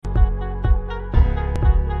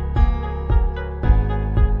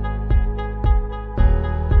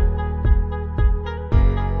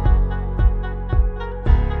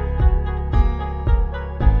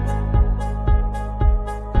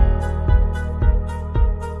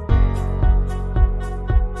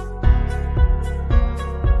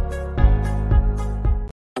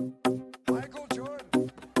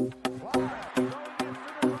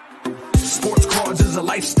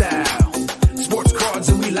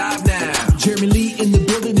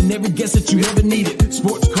building and every guest that you ever needed.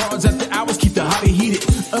 Sports cards after hours keep the hobby heated.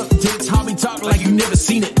 Updates, hobby talk like you never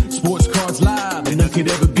seen it. Sports cards live and none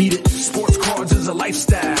could ever beat it. Sports cards is a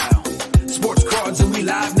lifestyle. Sports cards and we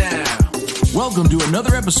live now. Welcome to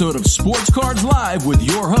another episode of Sports Cards Live with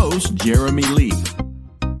your host, Jeremy Lee.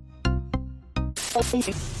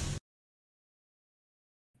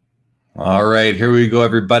 All right, here we go,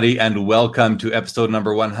 everybody, and welcome to episode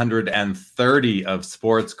number 130 of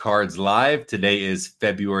Sports Cards Live. Today is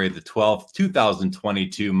February the 12th,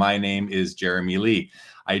 2022. My name is Jeremy Lee.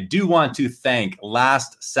 I do want to thank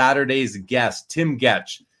last Saturday's guest, Tim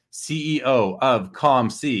Getch, CEO of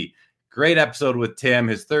ComC. Great episode with Tim,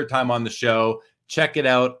 his third time on the show. Check it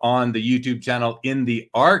out on the YouTube channel in the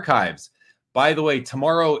archives. By the way,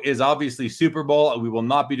 tomorrow is obviously Super Bowl. We will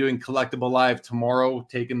not be doing Collectible Live tomorrow,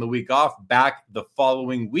 taking the week off, back the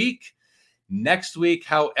following week. Next week,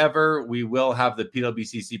 however, we will have the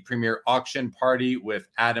PWCC Premier Auction Party with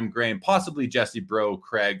Adam Gray and possibly Jesse Bro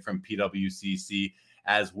Craig from PWCC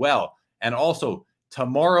as well. And also,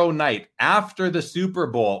 tomorrow night, after the Super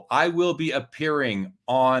Bowl, I will be appearing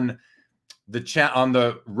on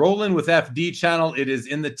the Rollin' with FD channel. It is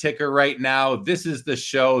in the ticker right now. This is the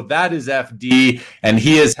show. That is FD, and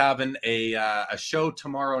he is having a show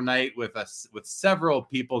tomorrow night with several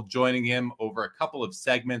people joining him over a couple of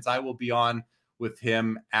segments. I will be on with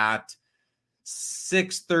him at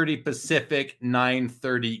 6:30 Pacific,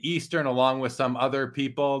 9:30 Eastern, along with some other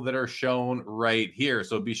people that are shown right here.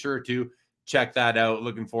 So be sure to check that out.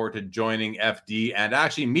 Looking forward to joining FD and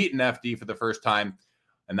actually meeting FD for the first time.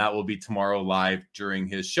 And that will be tomorrow live during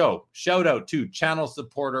his show. Shout out to channel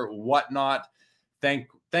supporter Whatnot. Thank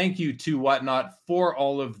you to Whatnot for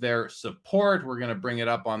all of their support. We're going to bring it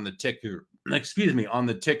up on the ticker. On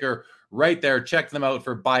the ticker right there. Check them out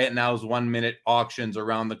for Buy It Now's 1 minute auctions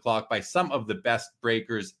around the clock by some of the best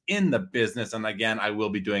breakers in the business. And again, I will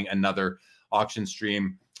be doing another auction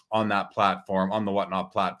stream on that platform, on the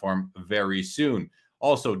Whatnot platform, very soon.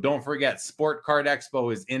 Also, don't forget, Sport Card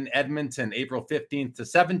Expo is in Edmonton, April 15th to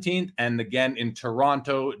 17th, and again in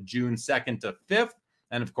Toronto, June 2nd to 5th.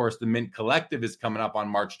 And of course, the Mint Collective is coming up on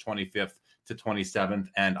March 25th to 27th,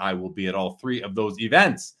 and I will be at all three of those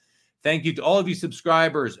events. Thank you to all of you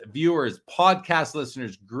subscribers, viewers, podcast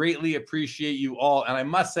listeners. Greatly appreciate you all. And I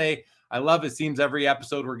must say, I love, it seems every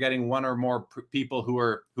episode we're getting one or more people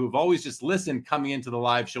who've always just listened coming into the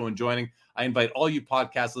live show and joining. I invite all you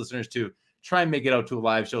podcast listeners to try and make it out to a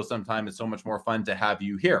live show sometime. It's so much more fun to have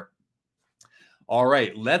you here. All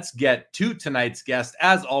right, let's get to tonight's guest.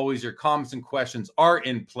 As always, your comments and questions are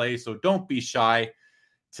in play, so don't be shy.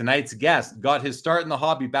 Tonight's guest got his start in the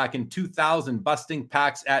hobby back in 2000, busting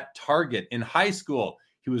packs at Target. In high school,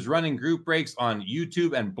 he was running group breaks on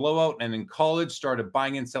YouTube and Blowout, and in college, started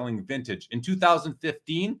buying and selling vintage. In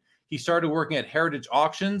 2015, he started working at Heritage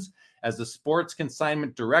Auctions as the sports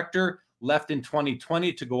consignment director, left in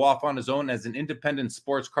 2020 to go off on his own as an independent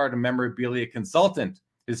sports card and memorabilia consultant.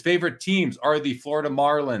 His favorite teams are the Florida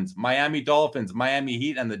Marlins, Miami Dolphins, Miami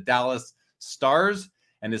Heat, and the Dallas Stars.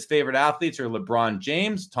 And his favorite athletes are LeBron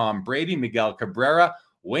James, Tom Brady, Miguel Cabrera,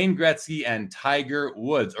 Wayne Gretzky, and Tiger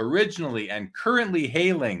Woods. Originally and currently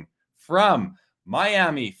hailing from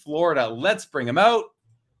Miami, Florida. Let's bring him out.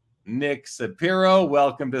 Nick Cepero,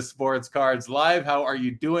 welcome to Sports Cards Live. How are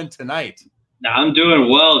you doing tonight? I'm doing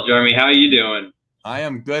well, Jeremy. How are you doing? I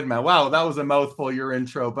am good, man. Wow, that was a mouthful, your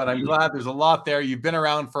intro, but I'm glad there's a lot there. You've been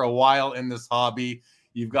around for a while in this hobby.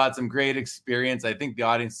 You've got some great experience. I think the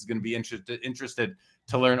audience is going to be interested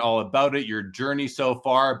to learn all about it, your journey so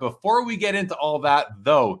far. Before we get into all that,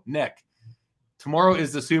 though, Nick, tomorrow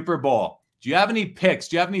is the Super Bowl. Do you have any picks?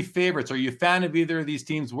 Do you have any favorites? Are you a fan of either of these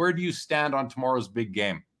teams? Where do you stand on tomorrow's big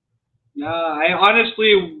game? I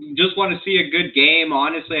honestly just want to see a good game.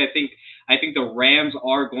 Honestly, I think the Rams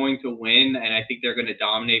are going to win, and I think they're going to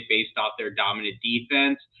dominate based off their dominant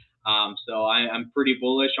defense. So I'm pretty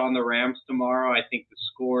bullish on the Rams tomorrow. I think the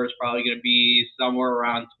score is probably going to be somewhere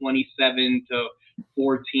around 27-14,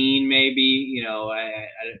 maybe. You know, I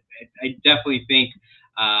definitely think,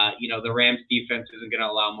 the Rams defense isn't going to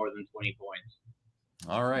allow more than 20 points.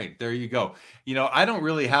 All right, there you go. You know, I don't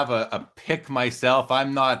really have a pick myself.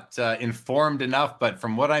 I'm not informed enough, but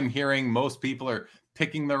from what I'm hearing, most people are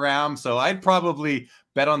picking the Rams. So I'd probably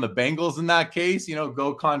bet on the Bengals in that case,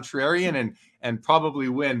 go contrarian and probably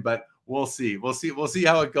win, but we'll see. We'll see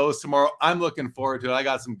how it goes tomorrow. I'm looking forward to it. Do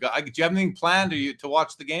you have anything planned to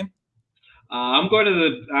watch the game? I'm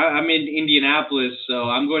in Indianapolis, so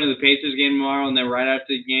I'm going to the Pacers game tomorrow, and then right after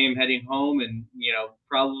the game, heading home and,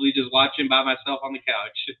 probably just watching by myself on the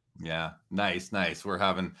couch. Yeah. Nice. We're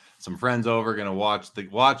having some friends over, going to watch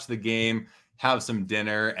the game, have some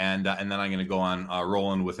dinner, and then I'm going to go on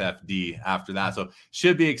rolling with FD after that. So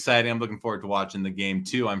should be exciting. I'm looking forward to watching the game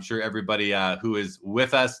too. I'm sure everybody who is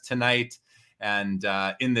with us tonight and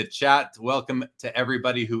in the chat, welcome to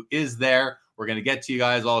everybody who is there. We're going to get to you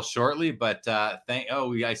guys all shortly, but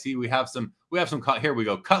I see we have some here we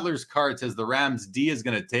go. Cutler's Card says the Rams D is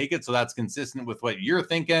going to take it, so that's consistent with what you're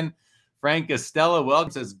thinking. Frank Estella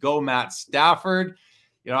welcome says go Matt Stafford.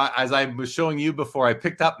 You know, as I was showing you before, I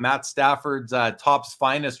picked up Matt Stafford's Topps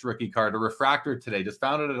Finest rookie card, a refractor today. Just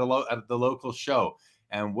found it at the local show,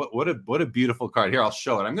 and what a beautiful card. Here, I'll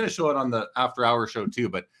show it. I'm going to show it on the after hour show too,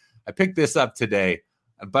 but I picked this up today.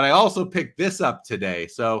 But I also picked this up today.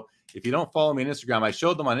 So if you don't follow me on Instagram, I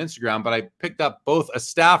showed them on Instagram, but I picked up both a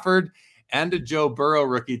Stafford and a Joe Burrow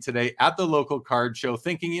rookie today at the local card show,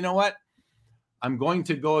 thinking, you know what? I'm going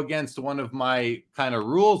to go against one of my kind of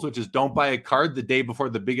rules, which is don't buy a card the day before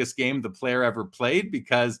the biggest game the player ever played,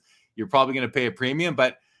 because you're probably going to pay a premium.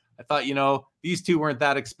 But I thought, you know, these two weren't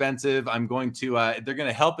that expensive. I'm going to, they're going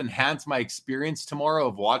to help enhance my experience tomorrow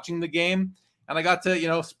of watching the game. And I got to, you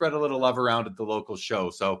know, spread a little love around at the local show.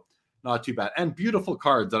 So not too bad. And beautiful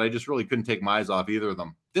cards that I just really couldn't take my eyes off either of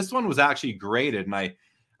them. This one was actually graded, and I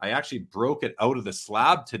actually broke it out of the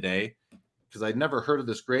slab today, because I'd never heard of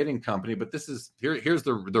this grading company, but this is here's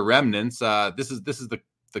the remnants. This is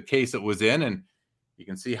the case it was in, and you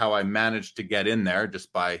can see how I managed to get in there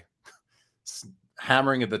just by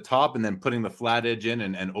hammering at the top and then putting the flat edge in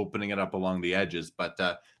and opening it up along the edges. But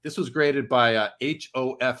this was graded by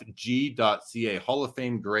HOFG.ca, Hall of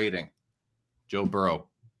Fame grading. Joe Burrow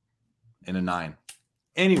in a 9.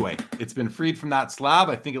 Anyway, it's been freed from that slab.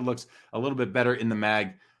 I think it looks a little bit better in the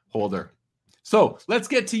mag holder. So let's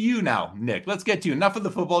get to you now, Nick. Let's get to you. Enough of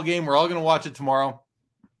the football game. We're all going to watch it tomorrow.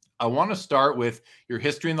 I want to start with your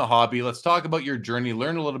history in the hobby. Let's talk about your journey,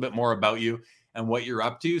 learn a little bit more about you and what you're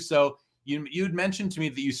up to. So you'd mentioned to me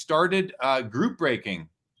that you started group breaking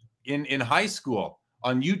in high school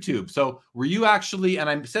on YouTube. So were you actually, and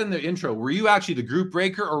I said in the intro, were you actually the group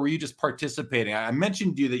breaker, or were you just participating? I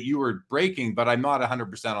mentioned to you that you were breaking, but I'm not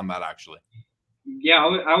 100% on that actually. Yeah,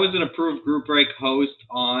 I was an approved group break host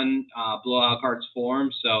on Blowout Cards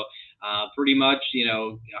Forum. So pretty much, you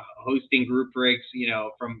know, hosting group breaks, you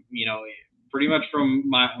know, from, you know, pretty much from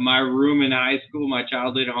my room in high school, my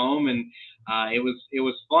childhood home. And it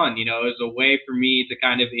was fun. You know, it was a way for me to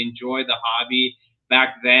kind of enjoy the hobby.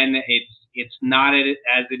 Back then, it's not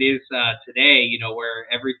as it is today, you know, where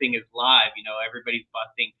everything is live, you know, everybody's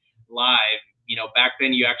busting live. You know, back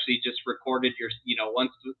then you actually just recorded your, you know,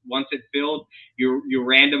 once it filled, you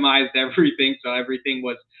randomized everything. So everything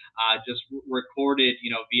was just recorded,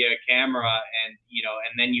 you know, via camera, and, you know,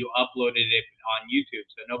 and then you uploaded it on YouTube.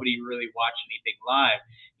 So nobody really watched anything live,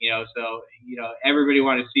 you know, so, you know, everybody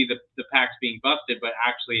wanted to see the packs being busted, but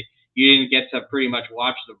actually you didn't get to pretty much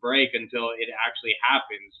watch the break until it actually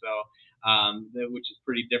happened. So, which is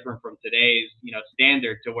pretty different from today's, you know,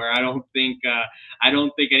 standard, to where I don't think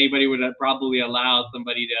anybody would probably allow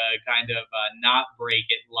somebody to kind of not break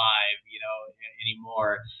it live, you know,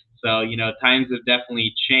 anymore. So, you know, times have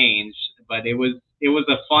definitely changed, but it was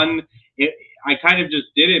a fun. I kind of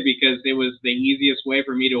just did it because it was the easiest way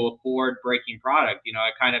for me to afford breaking product. You know,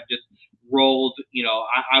 I kind of just rolled. You know,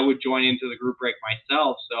 I would join into the group break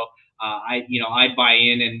myself, so. I'd buy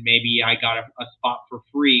in, and maybe I got a spot for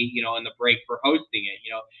free, you know, in the break for hosting it, you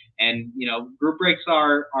know. And, you know, group breaks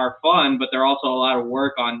are fun, but they're also a lot of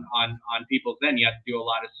work on people's end. You have to do a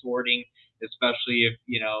lot of sorting, especially if,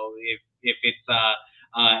 you know, if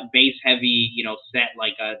it's base heavy, you know, set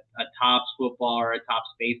like a Topps football or a Topps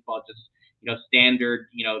baseball, just, you know, standard,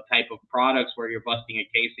 you know, type of products where you're busting a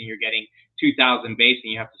case and you're getting 2,000 base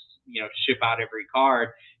and you have to, you know, ship out every card.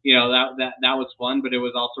 You know, that was fun, but it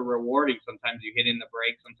was also rewarding. Sometimes you hit in the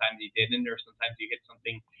break, sometimes you didn't, or sometimes you hit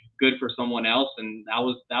something good for someone else, and that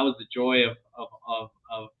was the joy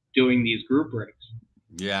of doing these group breaks.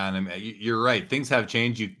 Yeah, and you're right. Things have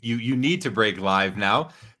changed. You need to break live now.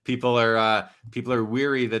 People are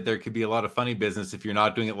weary that there could be a lot of funny business if you're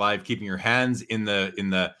not doing it live, keeping your hands in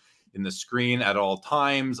the screen at all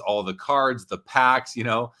times, all the cards, the packs, you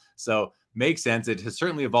know. So makes sense. It has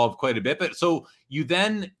certainly evolved quite a bit. But so you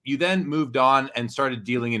then moved on and started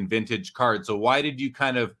dealing in vintage cards. So why did you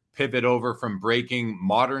kind of pivot over from breaking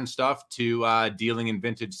modern stuff to dealing in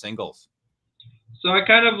vintage singles? So I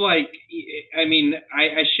kind of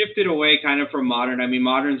I shifted away kind of from modern. I mean,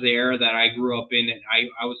 modern's the era that I grew up in, and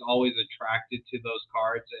I was always attracted to those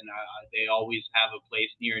cards, and they always have a place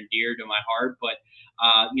near and dear to my heart. But,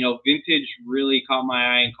 you know, vintage really caught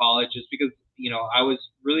my eye in college, just because, you know, I was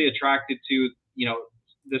really attracted to, you know,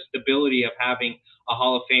 the stability of having a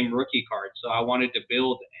Hall of Fame rookie card. So I wanted to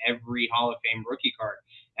build every Hall of Fame rookie card.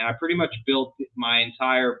 And I pretty much built my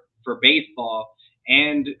entire for baseball,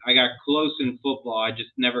 and I got close in football. I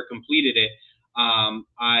just never completed it.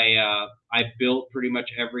 I built pretty much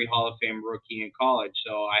every Hall of Fame rookie in college.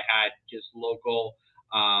 So I had just local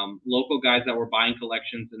guys that were buying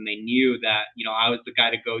collections, and they knew that I was the guy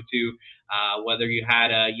to go to. Whether you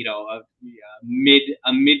had a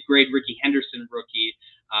mid grade Ricky Henderson rookie,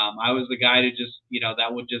 I was the guy to just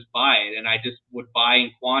that would just buy it, and I just would buy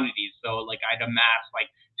in quantities. So like I'd amass like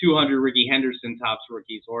 200 Ricky Henderson Topps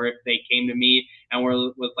rookies, or if they came to me and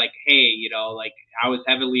was like, hey, like I was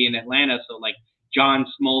heavily in Atlanta, so like John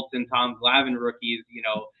Smoltz and Tom Glavine rookies,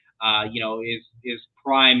 is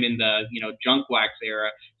prime in the junk wax era.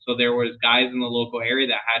 So there was guys in the local area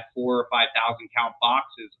that had 4,000 or 5,000 count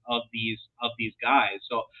boxes of these guys.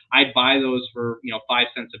 So I'd buy those for 5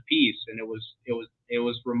 cents a piece, and it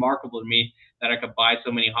was remarkable to me that I could buy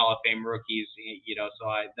so many Hall of Fame rookies.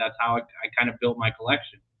 So that's how I kind of built my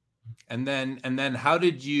collection. And then how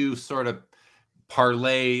did you sort of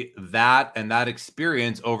parlay that and that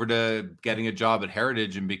experience over to getting a job at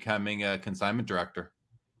Heritage and becoming a consignment director?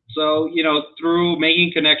 So, through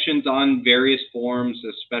making connections on various forums,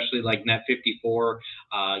 especially like Net54,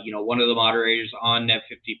 one of the moderators on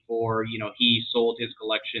Net54, he sold his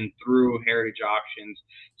collection through Heritage Auctions.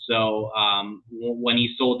 So when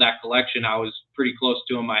he sold that collection, I was pretty close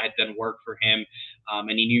to him. I had done work for him,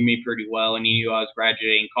 and he knew me pretty well, and he knew I was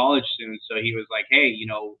graduating college soon. So he was like, hey,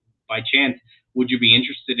 by chance, would you be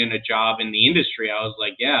interested in a job in the industry? I was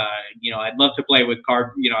like, yeah, I'd love to play with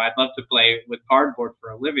I'd love to play with cardboard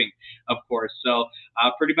for a living, of course. So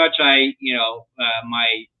pretty much my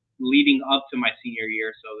leading up to my senior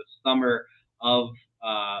year, so the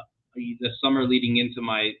summer leading into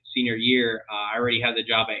my senior year, I already had the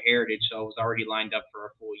job at Heritage, so I was already lined up for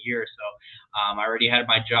a full year. So I already had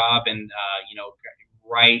my job, and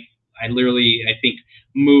I think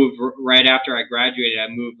moved right after I graduated. I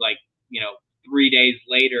moved 3 days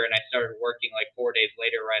later, and I started working like 4 days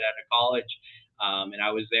later right out of college. And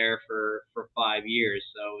I was there for 5 years.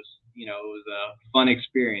 So it was a fun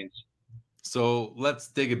experience. So let's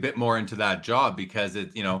dig a bit more into that job, because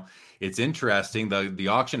it's interesting. The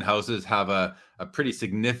auction houses have a pretty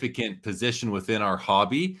significant position within our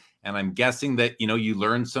hobby. And I'm guessing that, you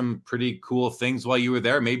learned some pretty cool things while you were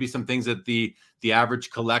there, maybe some things that the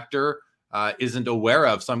average collector isn't aware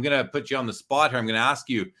of. So I'm going to put you on the spot here. I'm going to ask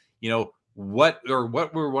you, what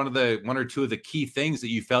were one or two of the key things that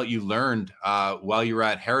you felt you learned while you were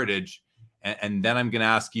at Heritage? And then I'm going to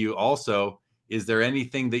ask you also, is there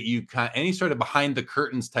anything that any sort of behind the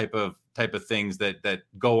curtains type of things that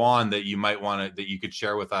go on that you might that you could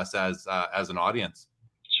share with us as an audience?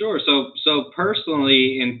 Sure. So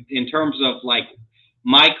personally, in terms of like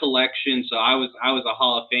my collection, so I was a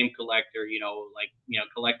Hall of Fame collector,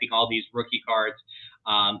 collecting all these rookie cards.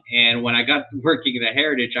 And when I got working at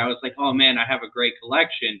Heritage, I was like, oh man, I have a great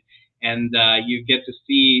collection. And you get to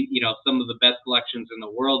see, some of the best collections in the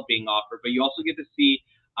world being offered, but you also get to see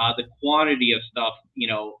the quantity of stuff,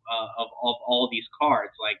 of all these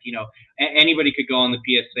cards. Like, anybody could go on the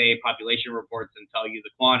PSA population reports and tell you the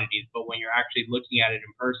quantities, but when you're actually looking at it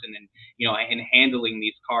in person and, and handling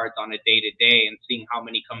these cards on a day-to-day and seeing how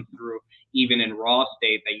many come through, even in raw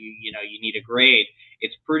state that you need a grade,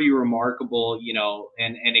 it's pretty remarkable,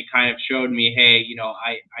 and it kind of showed me, hey,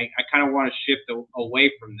 I kind of want to shift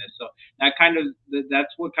away from this. So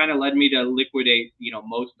that's what kind of led me to liquidate,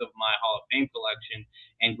 most of my Hall of Fame collection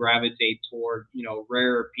and gravitate toward,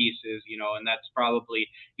 rarer pieces, and that's probably,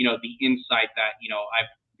 the insight that,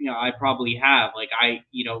 I probably have. Like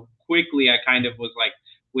quickly, I kind of was like,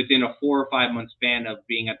 within a 4 or 5 month span of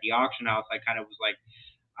being at the auction house, I kind of was like,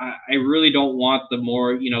 I really don't want the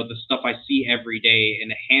more, the stuff I see every day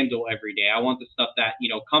and handle every day. I want the stuff that,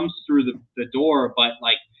 comes through the door, but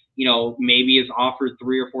like, maybe is offered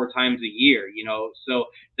 3 or 4 times a year, so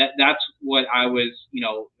that's what I was,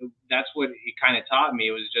 that's what it kind of taught me.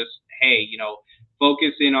 It was just, hey,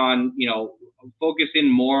 focus in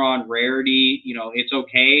more on rarity. It's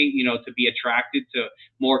okay, to be attracted to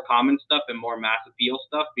more common stuff and more mass appeal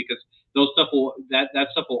stuff, because that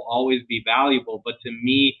stuff will always be valuable. But to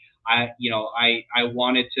me, I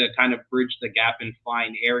wanted to kind of bridge the gap and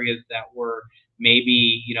find areas that were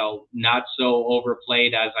maybe, not so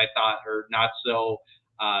overplayed as I thought, or not so,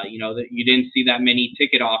 that you didn't see that many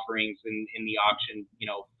ticket offerings in the auction,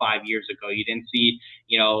 5 years ago. You didn't see,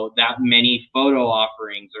 that many photo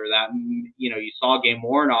offerings, or that, you saw game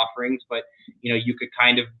worn offerings, but, you could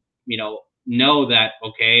kind of, know that,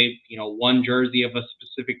 okay, one jersey of a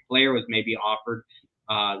specific player was maybe offered,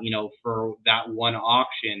 for that one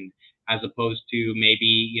auction as opposed to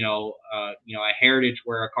maybe, a Heritage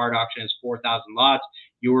where a card auction is 4,000 lots.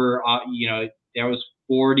 You were, there was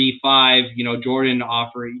 45, Jordan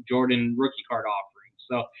rookie card offerings.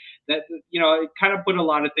 So that, it kind of put a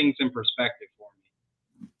lot of things in perspective for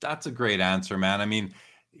me. That's a great answer, man. I mean,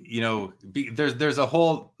 there's a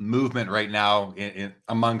whole movement right now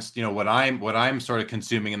amongst, what I'm sort of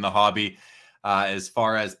consuming in the hobby, as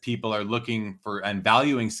far as people are looking for and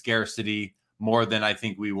valuing scarcity more than I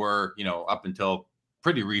think we were, up until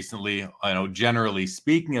pretty recently, generally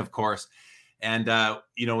speaking, of course. And,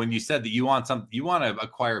 when you said that you want to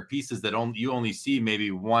acquire pieces that you only see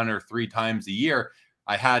maybe 1 or 3 times a year.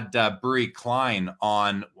 I had Burry Klein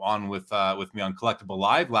on with me on Collectible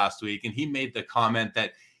Live last week, and he made the comment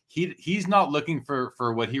that he's not looking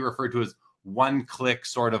for what he referred to as one-click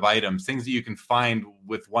sort of items, things that you can find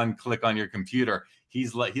with one click on your computer. He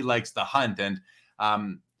likes the hunt, and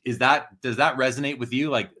does that resonate with you?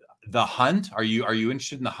 Like the hunt, are you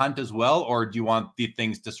interested in the hunt as well, or do you want the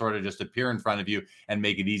things to sort of just appear in front of you and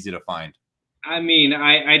make it easy to find? I mean,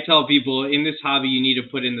 I tell people in this hobby, you need to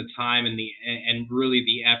put in the time and really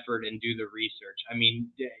the effort and do the research. I mean,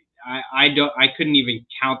 I couldn't even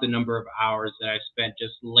count the number of hours that I spent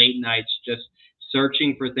just late nights, just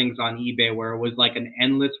searching for things on eBay, where it was like an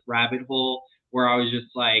endless rabbit hole, where I was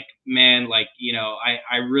just like, man, like,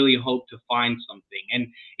 I really hope to find something. And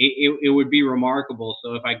it would be remarkable.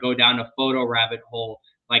 So if I go down a photo rabbit hole,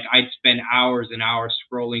 like I'd spend hours and hours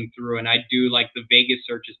scrolling through, and I'd do like the vaguest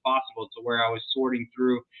searches possible, to where I was sorting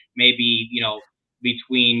through maybe,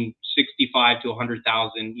 between 65 to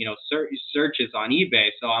 100,000, searches on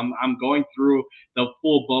eBay. So I'm going through the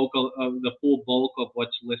full bulk of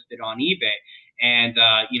what's listed on eBay, and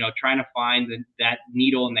trying to find that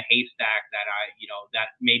needle in the haystack that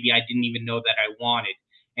maybe I didn't even know that I wanted.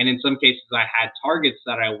 And in some cases, I had targets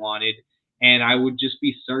that I wanted, and I would just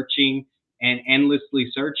be searching and endlessly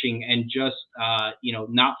searching, and just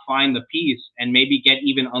not find the piece, and maybe get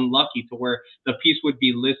even unlucky to where the piece would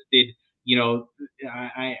be listed.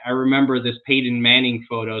 I remember this Peyton Manning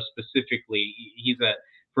photo specifically.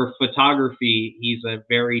 For photography, he's a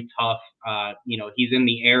very tough, he's in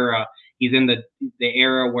the era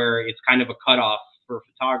where it's kind of a cutoff for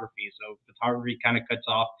photography. So photography kind of cuts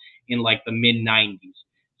off in like the mid 90s.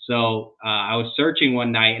 So I was searching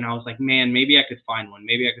one night, and I was like, man, maybe I could find one.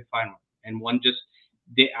 And one just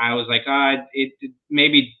I was like,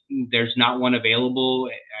 maybe there's not one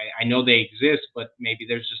available. I know they exist, but maybe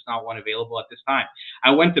there's just not one available at this time.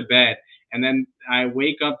 I went to bed, and then I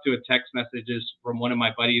wake up to a text messages from one of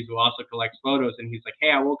my buddies who also collects photos. And he's like,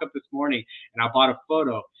 hey, I woke up this morning and I bought a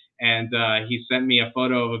photo. And he sent me a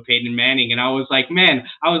photo of a Peyton Manning. And I was like, man,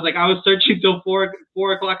 I was searching till 4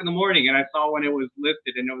 o'clock in the morning, and I saw when it was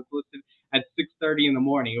listed, and it was listed at 6:30 in the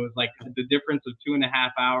morning. It was like the difference of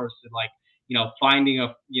 2.5 hours to like, finding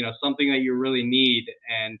something that you really need.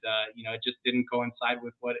 And, it just didn't coincide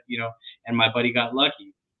with what, and my buddy got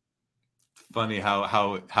lucky. Funny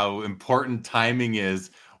how important timing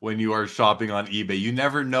is when you are shopping on eBay. You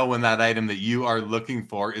never know when that item that you are looking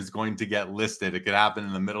for is going to get listed. It could happen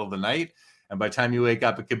in the middle of the night, and by the time you wake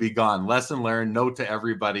up, it could be gone. Lesson learned. Note to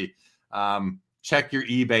everybody: check your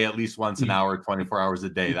eBay at least once an hour, 24 hours a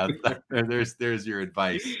day. There's your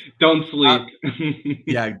advice. Don't sleep.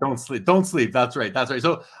 Yeah, don't sleep. That's right.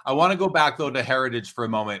 So I want to go back though to Heritage for a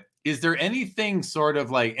moment. Is there anything sort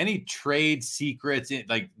of like any trade secrets,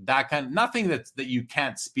 like that kind of, nothing that you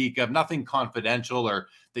can't speak of, nothing confidential or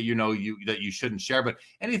that you shouldn't share, but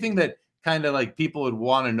anything that kind of like people would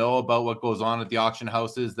want to know about what goes on at the auction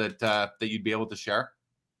houses that you'd be able to share?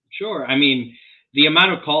 Sure. I mean, the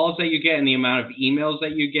amount of calls that you get and the amount of emails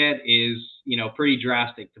that you get is, pretty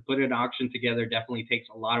drastic. To put an auction together definitely takes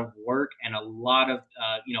a lot of work and a lot of,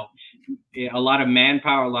 a lot of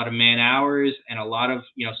manpower, a lot of man hours, and a lot of,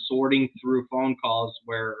 sorting through phone calls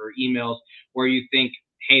or emails where you think,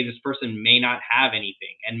 hey, this person may not have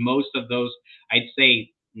anything. And most of those, I'd say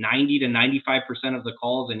 90 to 95% of the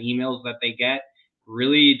calls and emails that they get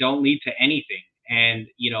really don't lead to anything. And,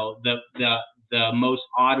 the most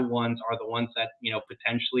odd ones are the ones that,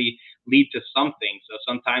 potentially lead to something. So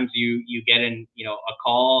sometimes you get in, a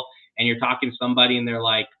call, and you're talking to somebody, and they're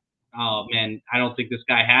like, oh man, I don't think this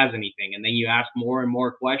guy has anything. And then you ask more and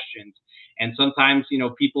more questions. And sometimes,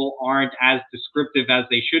 people aren't as descriptive as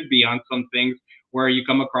they should be on some things, where you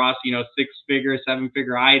come across, 6-figure,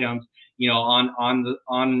 7-figure items,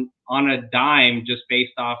 on a dime, just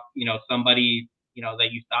based off, somebody,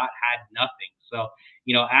 that you thought had nothing. So,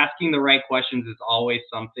 asking the right questions is always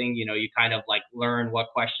something. You kind of like learn what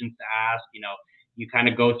questions to ask. You kind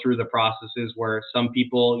of go through the processes where some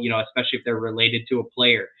people, especially if they're related to a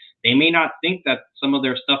player, they may not think that some of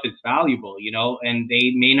their stuff is valuable, and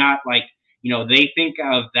they may not they think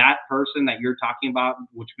of that person that you're talking about,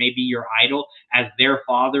 which may be your idol, as their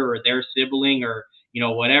father or their sibling or,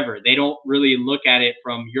 whatever. They don't really look at it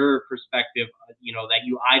from your perspective, that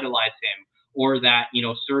you idolize him, or that,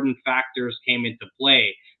 certain factors came into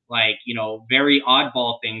play, like, very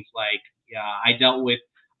oddball things. Like, I dealt with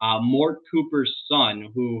Mort Cooper's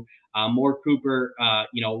son, who Mort Cooper,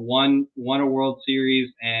 won a World Series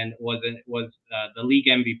and was the league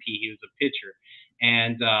MVP. He was a pitcher,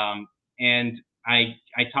 and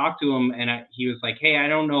I talked to him, and he was like, "Hey, I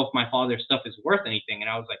don't know if my father's stuff is worth anything." And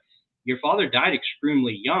I was like, "Your father died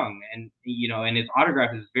extremely young, and and his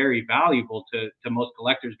autograph is very valuable to most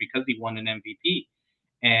collectors because he won an MVP."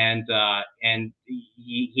 And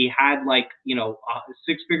he had like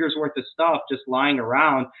 6 figures worth of stuff just lying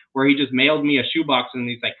around, where he just mailed me a shoebox, and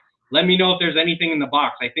he's like, "Let me know if there's anything in the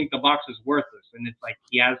box. I think the box is worthless." And it's like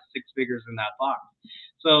he has 6 figures in that box.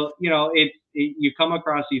 So you come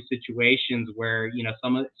across these situations where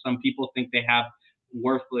some people think they have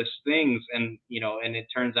worthless things, and it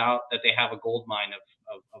turns out that they have a gold mine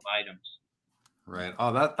of items. Right.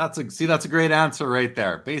 Oh, that's a great answer right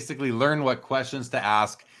there. Basically, learn what questions to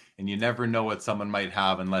ask, and you never know what someone might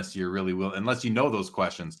have unless you know those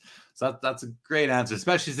questions. So that's a great answer,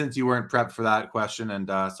 especially since you weren't prepped for that question. And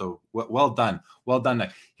so well done,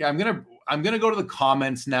 Nick. Yeah, I'm gonna go to the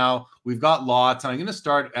comments now. We've got lots, and I'm gonna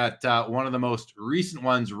start at one of the most recent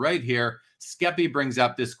ones right here. Skeppy brings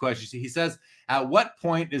up this question. He says, "At what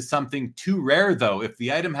point is something too rare, though? If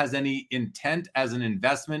the item has any intent as an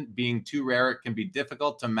investment, being too rare, it can be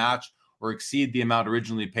difficult to match or exceed the amount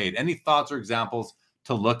originally paid." Any thoughts or examples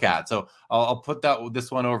to look at? So I'll put this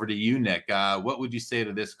one over to you, Nick. What would you say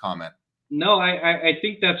to this comment? No, I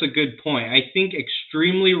think that's a good point. I think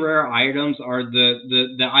extremely rare items are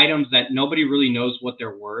the items that nobody really knows what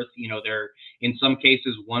they're worth. They're in some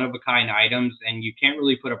cases one of a kind items, and you can't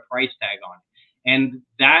really put a price tag on it. And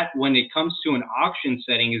that, when it comes to an auction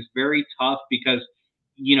setting, is very tough because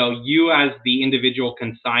you as the individual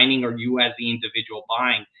consigning, or you as the individual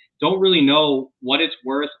buying, don't really know what it's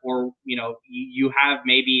worth, or you have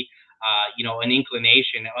maybe an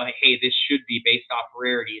inclination, hey, this should be based off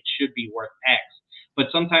rarity, it should be worth X.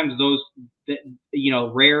 But sometimes those,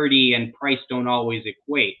 rarity and price don't always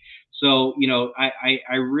equate. So,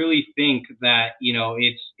 I really think that,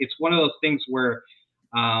 it's one of those things where,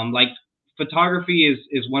 like, photography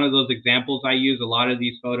is one of those examples I use. A lot of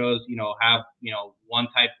these photos, have, one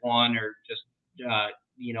type 1 or just,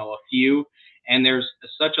 a few. And there's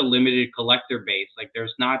such a limited collector base. Like,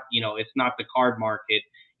 there's not, it's not the card market.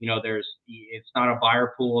 It's not a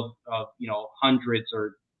buyer pool of hundreds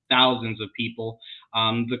or thousands of people.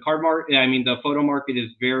 The photo market is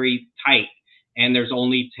very tight, and there's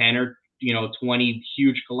only 10 or 20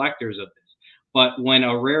 huge collectors of this. But when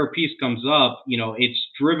a rare piece comes up, it's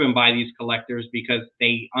driven by these collectors because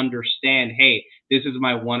they understand, hey, this is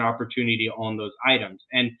my one opportunity to own those items.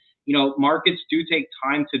 And markets do take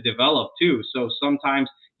time to develop too. So sometimes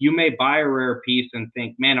you may buy a rare piece and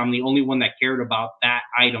think, man, I'm the only one that cared about that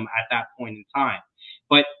item at that point in time.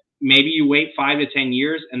 But maybe you wait 5 to 10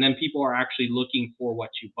 years, and then people are actually looking for what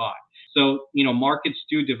you bought. So, markets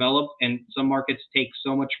do develop, and some markets take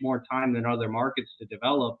so much more time than other markets to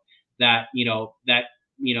develop that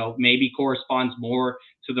maybe corresponds more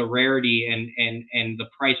to the rarity, and the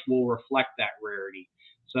price will reflect that rarity.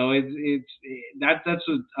 So that's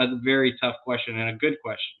a very tough question, and a good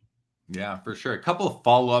question. Yeah, for sure. A couple of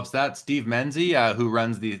follow-ups. That Steve Menzie, who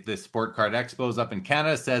runs the Sport Card Expos up in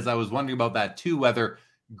Canada, says, "I was wondering about that too, whether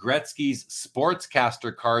Gretzky's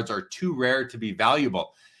Sportscaster cards are too rare to be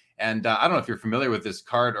valuable." And I don't know if you're familiar with this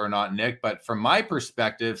card or not, Nick, but from my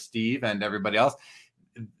perspective, Steve and everybody else,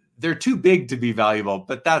 they're too big to be valuable.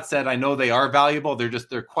 But that said, I know they are valuable.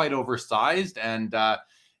 They're quite oversized, and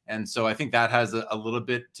so I think that has a little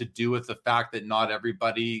bit to do with the fact that not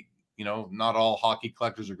everybody, not all hockey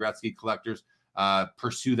collectors or Gretzky collectors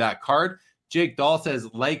pursue that card. Jake Dahl says,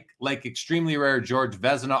 like extremely rare George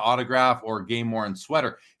Vezina autograph or game-worn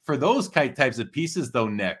sweater. For those types of pieces, though,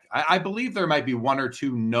 Nick, I believe there might be 1 or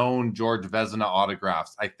 2 known George Vezina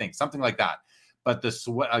autographs, I think, something like that. But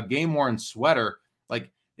a game-worn sweater,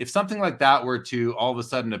 like, if something like that were to all of a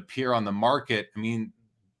sudden appear on the market, I mean,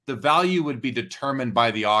 the value would be determined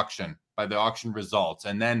by the auction results.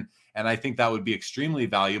 And I think that would be extremely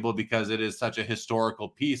valuable because it is such a historical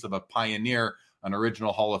piece of a pioneer, an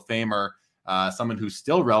original Hall of Famer, someone who's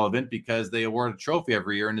still relevant because they award a trophy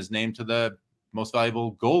every year and is named to the most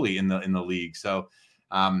valuable goalie in the league. So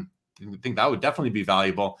I think that would definitely be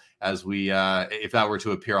valuable if that were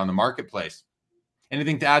to appear on the marketplace.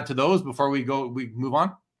 Anything to add to those before we move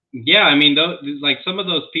on? Yeah, I mean, those like some of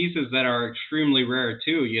those pieces that are extremely rare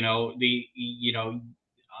too.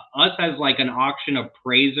 Us as like an auction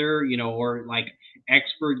appraiser, or like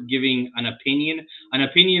expert giving an opinion. An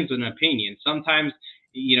opinion's an opinion. Sometimes,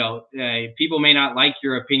 people may not like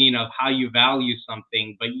your opinion of how you value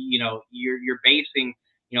something, but you're basing,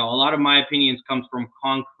 a lot of my opinions comes from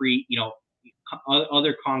concrete,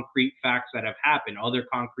 other concrete facts that have happened, other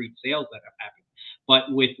concrete sales that have happened.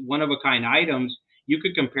 But with one of a kind items, you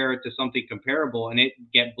could compare it to something comparable and it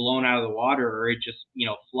get blown out of the water, or it just,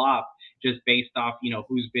 flop just based off,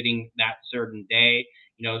 who's bidding that certain day.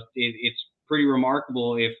 It's pretty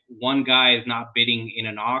remarkable if one guy is not bidding in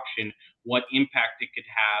an auction, what impact it could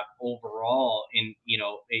have overall in,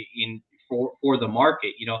 in for the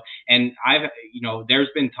market, and there's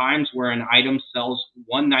been times where an item sells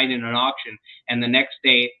one night in an auction and the next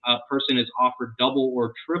day a person is offered double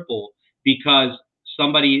or triple because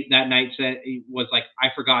somebody that night said, was like, I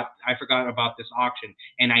forgot about this auction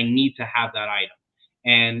and I need to have that item.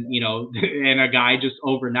 And and a guy just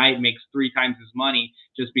overnight makes 3 times his money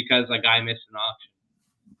just because a guy missed an auction.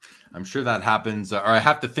 I'm sure that happens, or I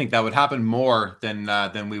have to think that would happen more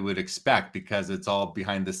than we would expect, because it's all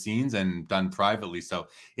behind the scenes and done privately. So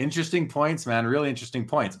interesting points, man. Really interesting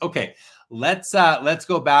points. Okay, let's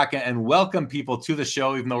go back and welcome people to the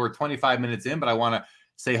show, even though we're 25 minutes in. But I want to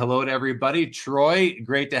say hello to everybody. Troy,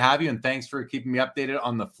 great to have you, and thanks for keeping me updated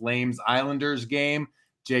on the Flames Islanders game.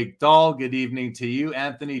 Jake Dahl, good evening to you.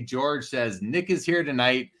 Anthony George says Nick is here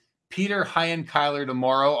tonight. Peter Kyler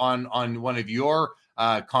tomorrow on one of your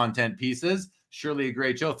content pieces. Surely a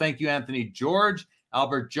great show. Thank you, Anthony George.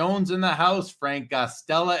 Albert Jones in the house. Frank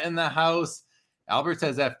Gastella in the house. Albert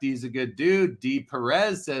says FD is a good dude. D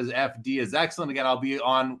Perez says FD is excellent. Again, I'll be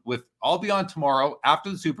on tomorrow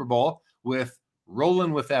after the Super Bowl with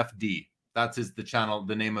Rollin' with FD. That's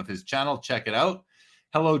the name of his channel. Check it out.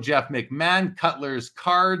 Hello, Jeff McMahon, Cutler's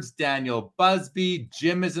Cards, Daniel Busby.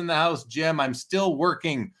 Jim is in the house. Jim, I'm still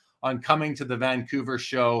working on coming to the Vancouver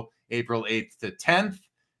show April 8th to 10th.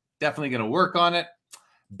 Definitely going to work on it.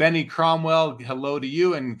 Benny Cromwell, hello to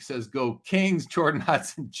you, and says, go Kings. Jordan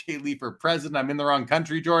Hudson, Jay Lee for president. I'm in the wrong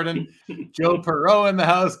country, Jordan. Joe Perot in the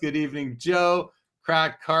house. Good evening, Joe.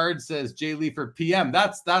 Crack Card says, Jay Lee for PM.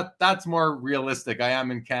 That's more realistic. I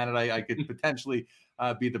am in Canada. I could potentially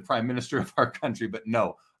be the prime minister of our country, but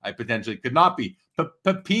no, I potentially could not be.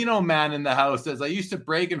 Pepino Man in the house says, I used to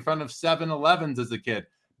break in front of 7-Elevens as a kid.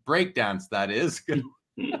 Breakdance, that is. Can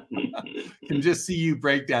just see you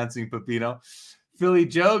breakdancing, Pepino. Philly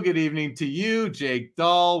Joe, good evening to you. Jake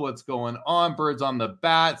Dahl, what's going on? Birds on the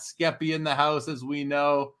bat. Skeppy in the house, as we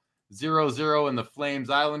know. 0-0 in the Flames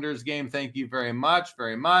Islanders game. Thank you very much,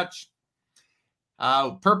 very much.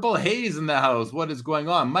 Purple Haze in the house. What is going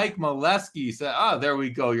on? Mike Molesky said, there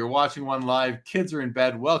we go. You're watching one live. Kids are in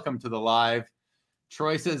bed. Welcome to the live.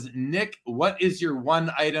 Troy says, Nick, what is your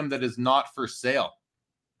one item that is not for sale?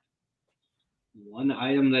 One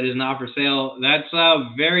item that is not for sale. That's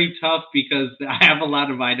very tough because I have a lot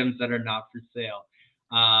of items that are not for sale.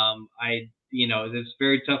 It's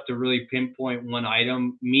very tough to really pinpoint one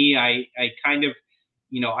item. Me, I kind of,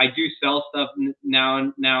 I do sell stuff now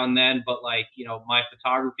and then, but my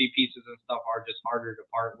photography pieces and stuff are just harder to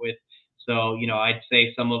part with. So, I'd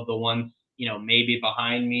say some of the ones, maybe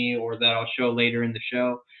behind me or that I'll show later in the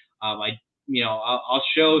show. I'll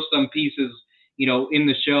show some pieces, in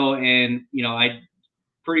the show, and, I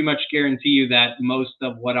pretty much guarantee you that most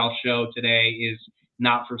of what I'll show today is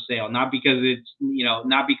not for sale. Not because it's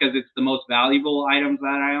the most valuable items that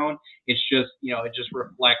I own. It's just, it just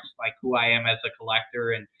reflects like who I am as a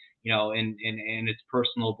collector, and, and it's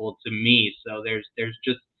personable to me. So there's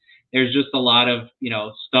just a lot of,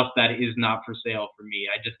 stuff that is not for sale for me.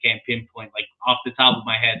 I just can't pinpoint like off the top of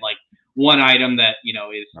my head, like one item that,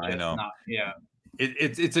 is just not, yeah.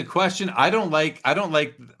 It's a question I don't like.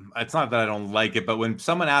 It's not that I don't like it, but when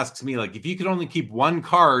someone asks me, like, if you could only keep one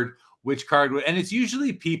card, which card would, and it's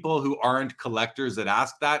usually people who aren't collectors that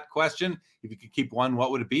ask that question. If you could keep one,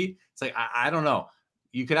 what would it be? It's like, I don't know.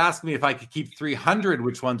 You could ask me if I could keep 300,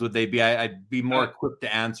 which ones would they be? I'd be more equipped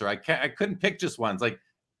to answer. I couldn't pick just ones. Like,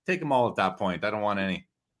 take them all at that point. I don't want any.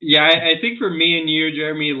 Yeah, I think for me and you,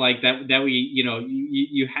 Jeremy, like that we,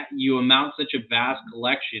 you amount such a vast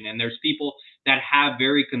collection, and there's people that have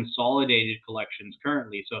very consolidated collections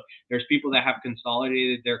currently. So there's people that have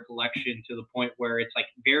consolidated their collection to the point where it's like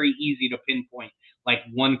very easy to pinpoint like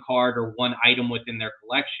one card or one item within their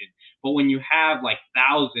collection. But when you have like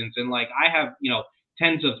thousands, and like I have,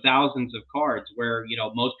 tens of thousands of cards where,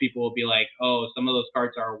 most people will be like, oh, some of those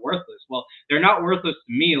cards are worthless. Well, they're not worthless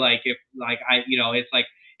to me. Like if like I,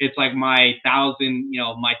 it's like my 1,000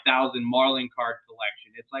 Marlin card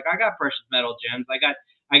collection. It's like, I got precious metal gems.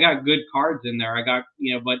 I got good cards in there. I got,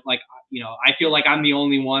 but like, I feel like I'm the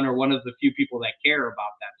only one or one of the few people that care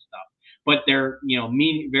about that stuff, but they're,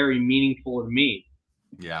 very meaningful to me.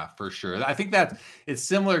 Yeah, for sure. I think that it's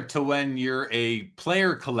similar to when you're a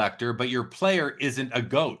player collector, but your player isn't a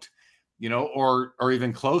GOAT, or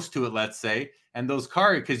even close to it, let's say. And those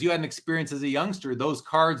cards, because you had an experience as a youngster, those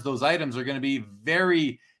cards, those items are going to be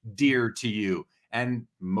very dear to you. And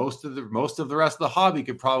most of the rest of the hobby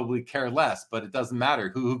could probably care less, but it doesn't matter.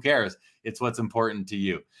 Who cares? It's what's important to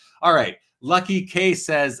you. All right. Lucky K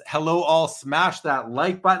says, hello, all. Smash that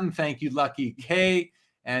like button. Thank you, Lucky K.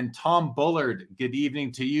 And Tom Bullard, good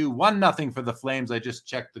evening to you. 1-0 for the Flames. I just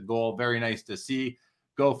checked the goal. Very nice to see.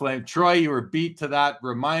 Go Flame. Troy, you were beat to that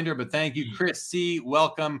reminder, but thank you. Chris C.,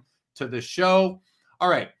 welcome to the show. All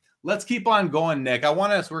right, let's keep on going, Nick. We're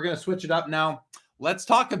going to switch it up now. Let's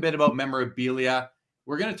talk a bit about memorabilia.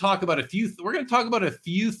 We're going to talk about a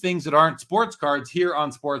few things that aren't sports cards here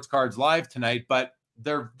on Sports Cards Live tonight, but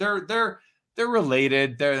they're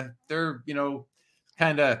related. They're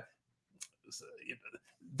kind of,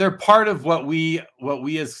 they're part of what we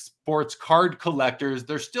as sports card collectors,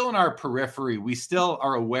 they're still in our periphery. We still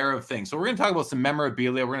are aware of things. So we're going to talk about some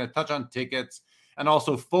memorabilia. We're going to touch on tickets and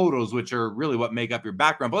also photos, which are really what make up your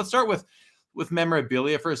background. But let's start with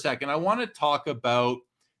memorabilia for a second. I want to talk about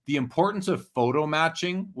the importance of photo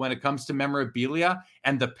matching when it comes to memorabilia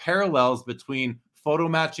and the parallels between photo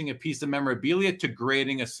matching a piece of memorabilia to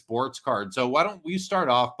grading a sports card. So why don't we start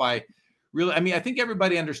off by I think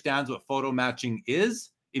everybody understands what photo matching is.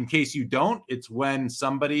 In case you don't, it's when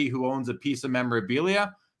somebody who owns a piece of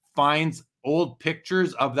memorabilia finds old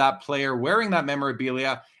pictures of that player wearing that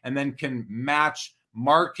memorabilia and then can match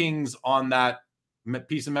markings on that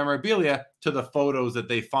piece of memorabilia to the photos that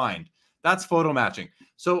they find. That's photo matching.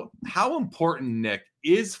 So how important, Nick,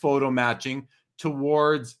 is photo matching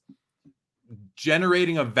towards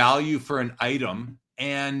generating a value for an item?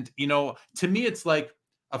 And, to me, it's like,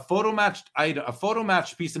 a photo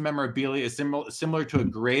matched piece of memorabilia is similar to a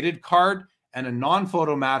graded card, and a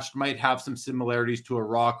non-photo matched might have some similarities to a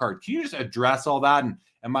raw card. Can you just address all that? And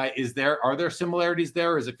are there similarities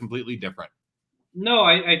there, or is it completely different? No,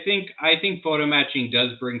 I think photo matching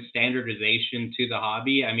does bring standardization to the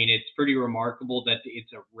hobby. I mean, it's pretty remarkable that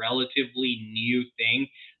it's a relatively new thing.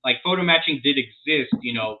 Like, photo matching did exist,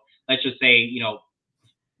 let's just say,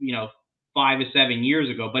 5 to 7 years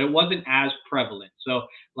ago, but it wasn't as prevalent. So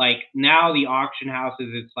like now the auction houses,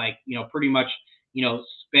 it's like, pretty much,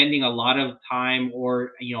 spending a lot of time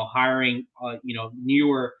or, hiring,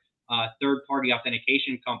 newer third-party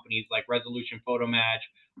authentication companies like Resolution Photo Match,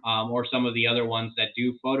 or some of the other ones that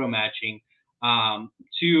do photo matching,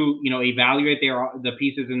 to, evaluate the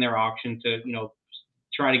pieces in their auction to,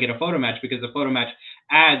 try to get a photo match, because the photo match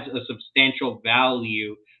adds a substantial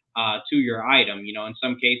value to your item. In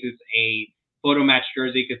some cases, a photo match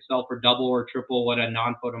jersey could sell for double or triple what a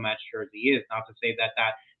non-photo match jersey is. Not to say that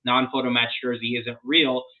non-photo match jersey isn't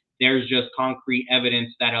real. There's just concrete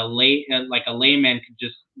evidence that a layman could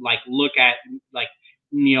just like look at, like,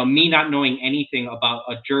 me not knowing anything about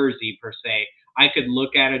a jersey per se. I could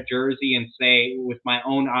look at a jersey and say with my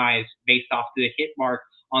own eyes, based off the hit mark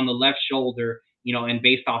on the left shoulder, and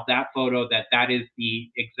based off that photo, that is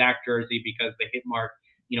the exact jersey, because the hit mark,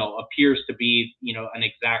 appears to be, an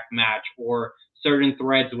exact match, or certain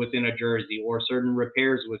threads within a jersey, or certain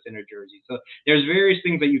repairs within a jersey. So there's various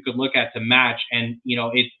things that you could look at to match, and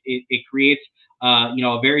it creates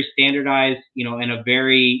a very standardized, and a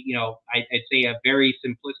very, I'd say a very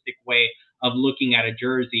simplistic way of looking at a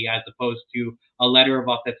jersey, as opposed to a letter of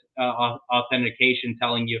authentication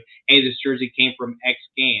telling you, hey, this jersey came from X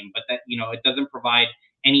game, but that, it doesn't provide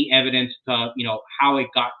any evidence to, how it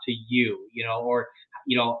got to you,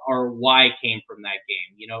 or why it came from that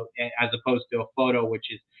game, as opposed to a photo, which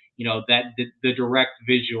is, that the direct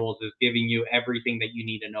visuals is giving you everything that you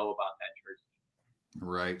need to know about that jersey.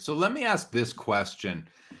 Right. So let me ask this question.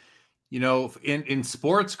 In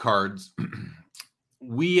sports cards,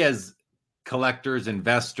 we as collectors,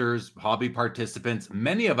 investors, hobby participants,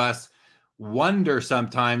 many of us wonder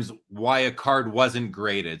sometimes why a card wasn't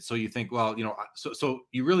graded. So you think, well, so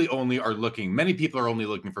you really only are looking, many people are only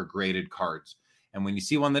looking for graded cards. And when you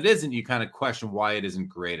see one that isn't, you kind of question why it isn't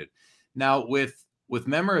graded. Now with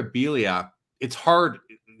memorabilia, it's hard,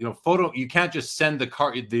 you can't just send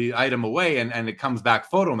the item away and it comes back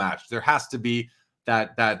photo matched. There has to be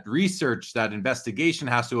that research, that investigation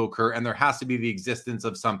has to occur, and there has to be the existence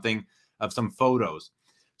of some photos.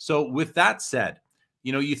 So with that said,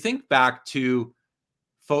 you think back to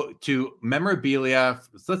to memorabilia.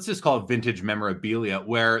 Let's just call it vintage memorabilia,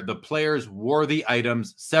 where the players wore the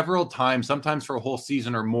items several times, sometimes for a whole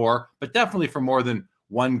season or more, but definitely for more than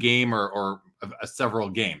one game or several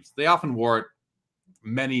games. They often wore it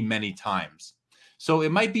many, many times. So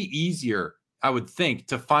it might be easier, I would think,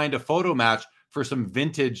 to find a photo match for some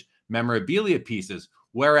vintage memorabilia pieces.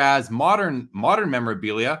 Whereas modern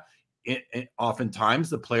memorabilia, oftentimes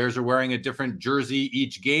the players are wearing a different jersey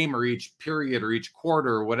each game or each period or each quarter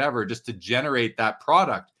or whatever, just to generate that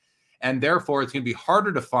product. And therefore, it's going to be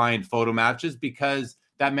harder to find photo matches because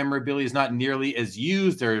that memorabilia is not nearly as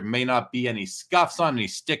used. There may not be any scuffs on, any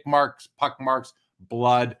stick marks, puck marks,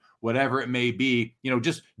 blood, whatever it may be,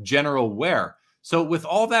 just general wear. So with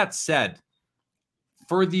all that said,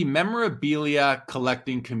 for the memorabilia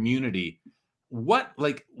collecting community, what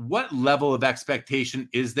level of expectation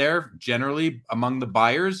is there generally among the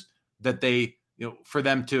buyers that they, for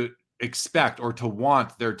them to expect or to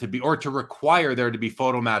want there to be, or to require there to be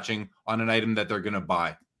photo matching on an item that they're going to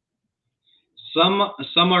buy? Some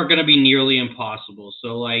are going to be nearly impossible. So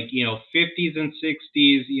 50s and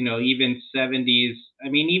 60s, even 70s,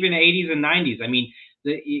 even 80s and 90s.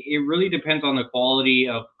 It really depends on the quality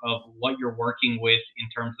of what you're working with in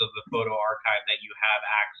terms of the photo archive that you have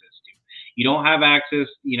access to. You don't have access,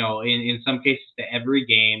 in some cases to every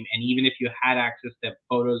game. And even if you had access to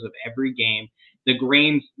photos of every game, the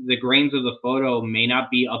grains of the photo may not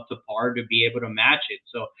be up to par to be able to match it.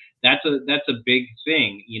 So that's a big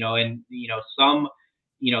thing, and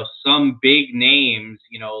some big names,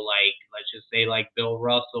 like let's just say like Bill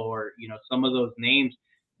Russell or some of those names,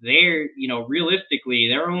 they're realistically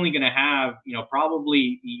they're only going to have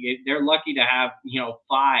probably they're lucky to have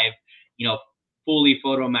 5 fully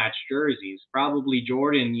photo matched jerseys. Probably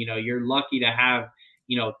Jordan, you're lucky to have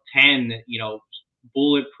 10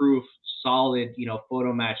 bulletproof solid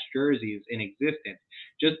photo matched jerseys in existence,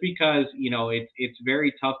 just because it's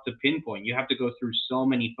very tough to pinpoint. You have to go through so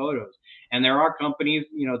many photos, and there are companies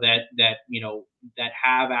that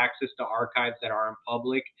have access to archives that are in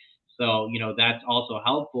public. So that's also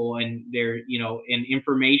helpful, and and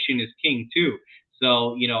information is king too.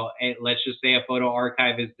 So let's just say a photo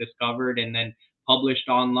archive is discovered and then published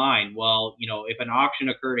online. Well, if an auction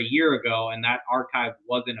occurred a year ago and that archive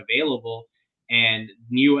wasn't available, and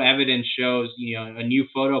new evidence shows, a new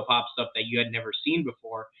photo pops up that you had never seen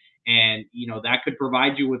before, and that could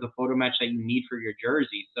provide you with a photo match that you need for your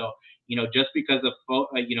jersey. So just because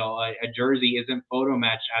a jersey isn't photo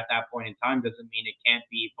matched at that point in time doesn't mean it can't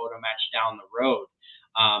be photo matched down the road.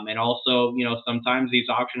 And also, sometimes these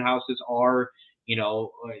auction houses are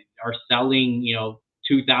selling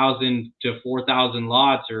 2,000 to 4,000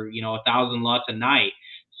 lots, or 1,000 lots a night.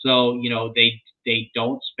 So they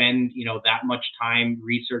don't spend that much time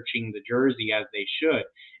researching the jersey as they should,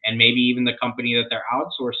 and maybe even the company that they're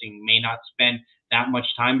outsourcing may not spend that much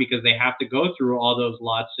time because they have to go through all those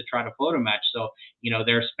lots to try to photo match. So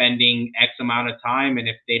they're spending X amount of time, and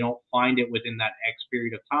if they don't find it within that X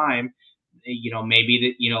period of time,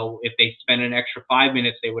 maybe that if they spend an extra 5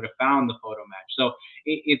 minutes, they would have found the photo match. So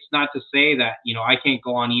it's not to say that I can't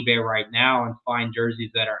go on eBay right now and find jerseys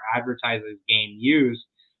that are advertised as game used,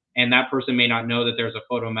 and that person may not know that there's a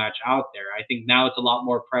photo match out there. I think now it's a lot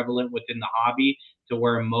more prevalent within the hobby, to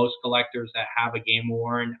where most collectors that have a game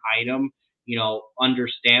worn item,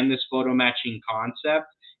 understand this photo matching concept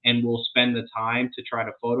and will spend the time to try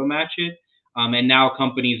to photo match it. And now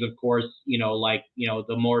companies, of course,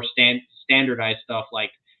 the more standardized stuff,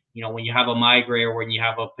 like, when you have a Migray or when you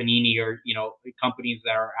have a Panini, or, companies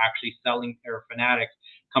that are actually selling, or Fanatics,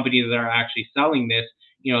 companies that are actually selling this,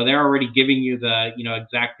 they're already giving you the,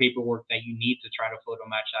 exact paperwork that you need to try to photo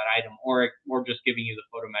match that item, or just giving you the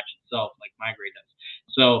photo match itself, like Migray does.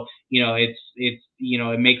 So,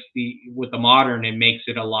 it makes with the modern, it makes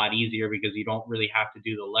it a lot easier because you don't really have to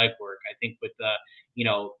do the legwork. I think with the,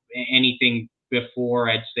 anything before,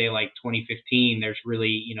 I'd say like 2015, there's really,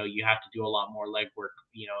 you have to do a lot more legwork,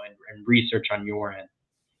 and research on your end.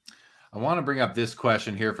 I want to bring up this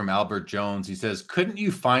question here from Albert Jones. He says, couldn't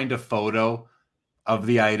you find a photo of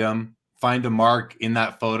the item, find a mark in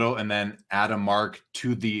that photo, and then add a mark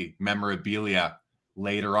to the memorabilia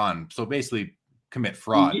later on? So basically commit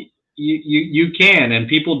fraud. You can, and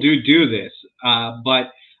people do this.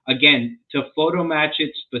 But again, to photo match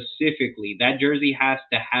it specifically, that jersey has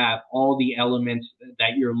to have all the elements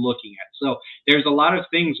that you're looking at. So there's a lot of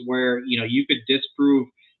things where, you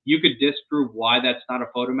could disprove why that's not a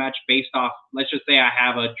photo match based off, let's just say I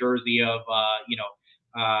have a jersey of,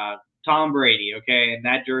 Tom Brady, okay, and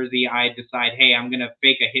that jersey, I decide, hey, I'm going to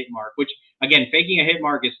fake a hit mark, which again, faking a hit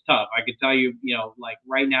mark is tough. I could tell you, like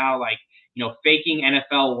right now, like, faking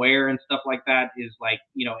NFL wear and stuff like that is like,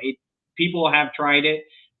 people have tried it,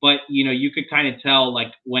 but you could kind of tell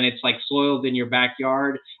like when it's like soiled in your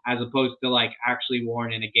backyard as opposed to like actually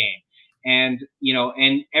worn in a game. And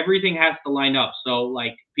and everything has to line up. So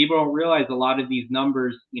like people don't realize a lot of these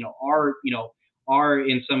numbers, are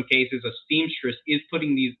in some cases a seamstress is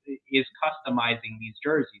customizing these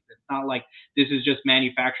jerseys. It's not like this is just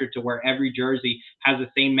manufactured to where every jersey has the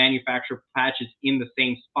same manufacturer patches in the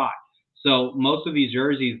same spot. So most of these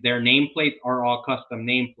jerseys, their nameplates are all custom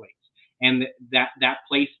nameplates, and that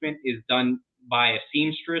placement is done by a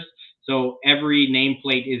seamstress. So every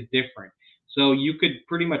nameplate is different. So you could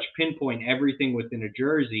pretty much pinpoint everything within a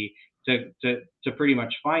jersey to pretty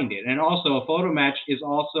much find it. And also a photo match is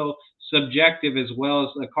also subjective as well as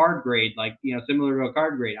a card grade, like, similar to a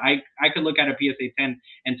card grade. I could look at a PSA 10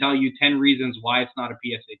 and tell you 10 reasons why it's not a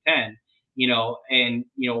PSA 10,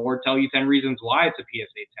 or tell you 10 reasons why it's a PSA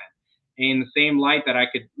 10. In the same light that I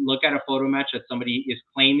could look at a photo match that somebody is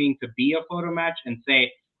claiming to be a photo match and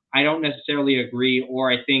say, I don't necessarily agree,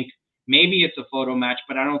 or I think maybe it's a photo match,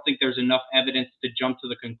 but I don't think there's enough evidence to jump to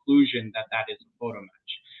the conclusion that that is a photo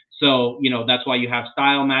match. So, that's why you have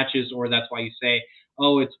style matches, or that's why you say,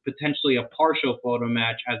 oh, it's potentially a partial photo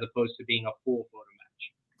match as opposed to being a full photo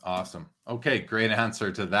match. Awesome. Okay, great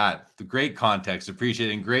answer to that. The great context,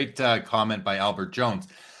 appreciating. Great comment by Albert Jones.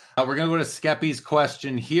 We're going to go to Skeppy's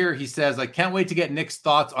question here. He says, I can't wait to get Nick's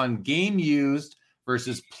thoughts on game used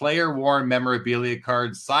versus player worn memorabilia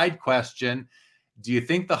cards. Side question, do you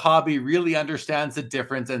think the hobby really understands the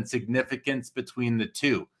difference and significance between the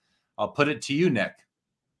two? I'll put it to you, Nick.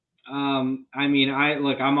 I'm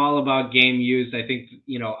all about game used. I think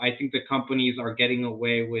the companies are getting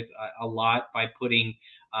away with a lot by putting,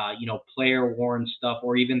 player worn stuff,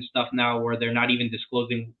 or even stuff now where they're not even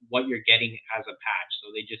disclosing what you're getting as a patch.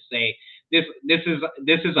 So they just say this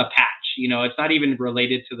is a patch. It's not even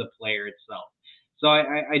related to the player itself. So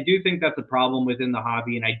I do think that's a problem within the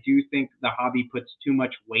hobby, and I do think the hobby puts too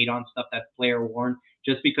much weight on stuff that's player worn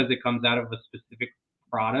just because it comes out of a specific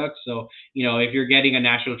product. So, if you're getting a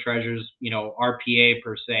National Treasures, RPA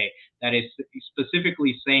per se, that is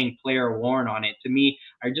specifically saying player worn on it, to me,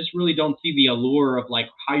 I just really don't see the allure of like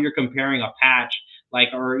how you're comparing a patch, like,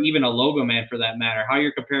 or even a logo man for that matter, how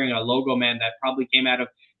you're comparing a logo man that probably came out of,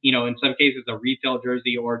 in some cases a retail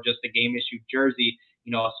jersey or just a game issued jersey,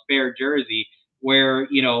 a spare jersey, where,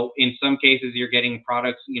 in some cases you're getting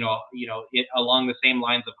products, it along the same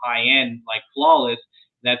lines of high end, like Flawless,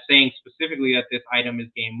 that's saying specifically that this item is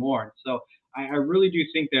game worn. So I really do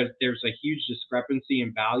think that there's a huge discrepancy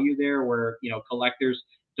in value there where, collectors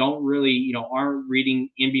don't really, aren't reading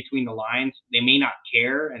in between the lines. They may not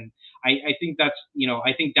care. And I think that's,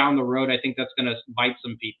 I think down the road, I think that's going to bite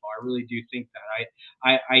some people. I really do think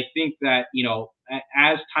that. I think that,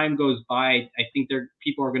 as time goes by, I think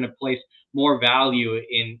people are going to place more value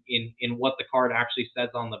in what the card actually says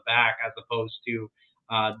on the back, as opposed to,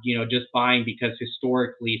 just buying because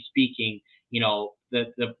historically speaking,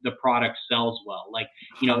 the product sells well. Like,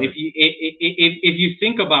 if you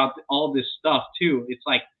think about all this stuff too, it's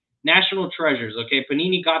like National Treasures. Okay,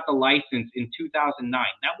 Panini got the license in 2009.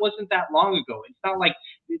 That wasn't that long ago. It's not like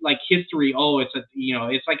history. Oh, it's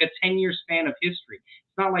like a 10-year span of history.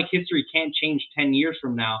 It's not like history can't change 10 years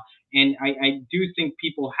from now. And I do think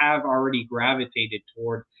people have already gravitated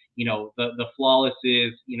toward, the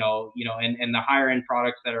Flawlesses, and the higher end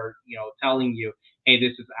products that are, telling you, hey,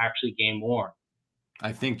 this is actually game worn.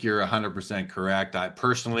 I think you're 100% correct. I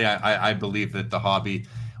personally believe that the hobby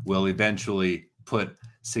will eventually put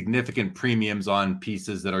significant premiums on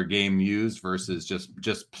pieces that are game used versus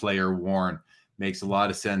just player worn. Makes a lot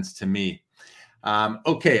of sense to me.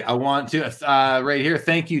 Okay, I want to right here.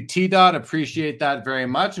 Thank you, T-Dot. Appreciate that very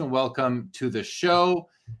much, and welcome to the show.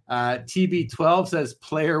 TB12 says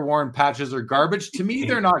player worn patches are garbage. To me,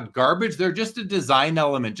 they're not garbage. They're just a design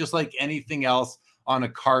element, just like anything else on a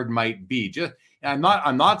card might be. I'm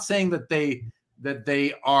not saying that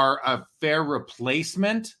they are a fair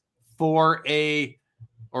replacement for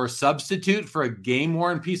or substitute for a game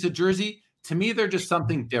worn piece of jersey. To me, they're just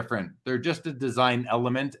something different. They're just a design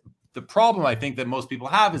element. The problem I think that most people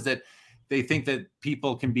have is that they think that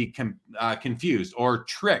people can be confused or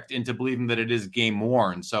tricked into believing that it is game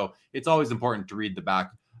worn. So it's always important to read the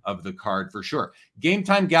back of the card for sure. Game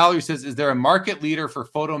Time Gallery says, is there a market leader for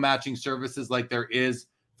photo matching services like there is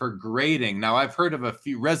for grading? Now, I've heard of a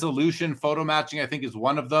few. Resolution Photo Matching, I think, is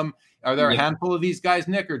one of them. Are there a handful of these guys,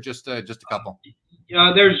 Nick, or just a couple?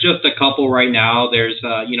 There's just a couple right now. There's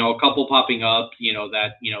a couple popping up,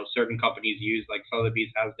 that certain companies use, like Sotheby's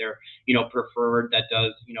has their preferred that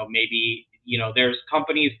does maybe there's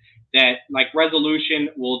companies that like Resolution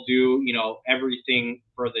will do, everything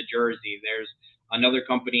for the jersey. There's another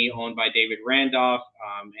company owned by David Randolph,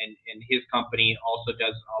 and his company also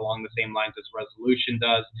does along the same lines as Resolution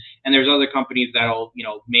does. And there's other companies that'll,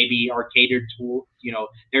 maybe are catered to,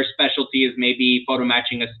 their specialty is maybe photo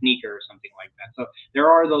matching a sneaker or something like that. So there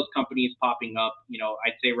are those companies popping up.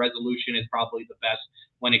 I'd say Resolution is probably the best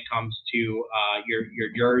when it comes to your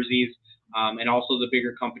jerseys. And also the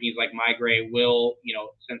bigger companies like MyGray will,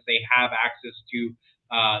 since they have access to,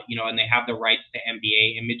 and they have the rights to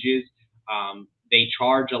NBA images, they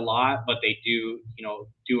charge a lot, but they do,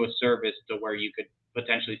 do a service to where you could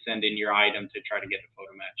potentially send in your item to try to get the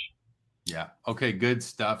photo match. Yeah. Okay. Good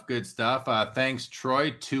stuff. Good stuff. Thanks,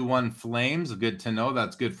 Troy. 2-1 Flames. Good to know.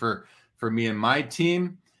 That's good for me and my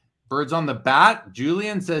team. Birds on the bat.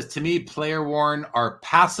 Julian says, to me, player worn are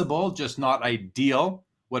passable, just not ideal.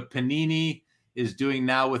 What Panini is doing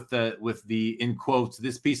now with the in quotes,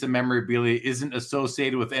 this piece of memorabilia isn't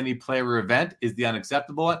associated with any player event is the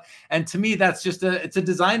unacceptable one. And to me, that's just it's a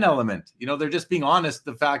design element. They're just being honest.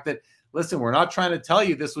 The fact that, listen, we're not trying to tell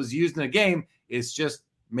you this was used in a game. It's just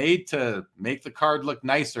made to make the card look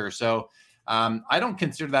nicer. So I don't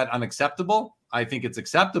consider that unacceptable. I think it's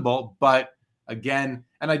acceptable, but again,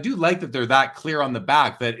 and I do like that they're that clear on the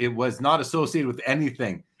back that it was not associated with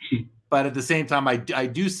anything. But at the same time, I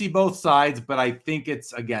do see both sides. But I think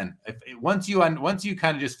it's, again, once you kind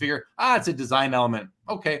of just figure, it's a design element.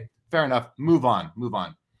 Okay, fair enough. Move on.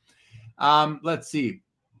 Let's see.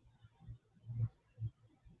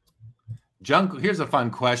 Junk. Here's a fun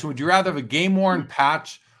question: would you rather have a game worn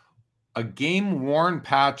patch,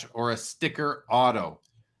 or a sticker auto?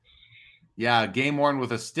 Yeah, game worn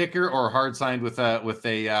with a sticker, or hard signed with a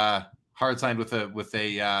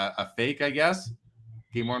fake, I guess.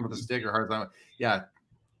 Game worn with a sticker, hard signed. Yeah.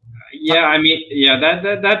 Yeah, I mean, yeah,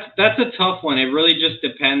 that's a tough one. It really just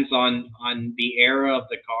depends on the era of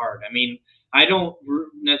the card. I mean, I don't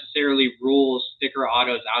necessarily rule sticker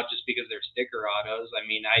autos out just because they're sticker autos. I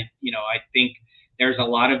mean, I think there's a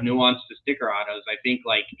lot of nuance to sticker autos. I think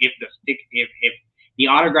like if the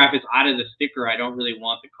autograph is out of the sticker, I don't really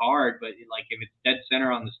want the card. But like if it's dead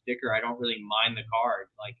center on the sticker, I don't really mind the card.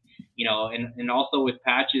 Like, and also with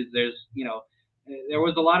patches, there's there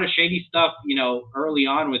was a lot of shady stuff, early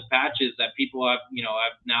on with patches that people have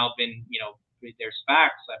now been, there's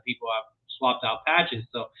facts that people have swapped out patches.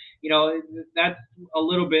 So, that's a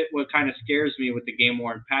little bit what kind of scares me with the game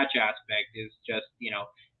worn patch aspect is just,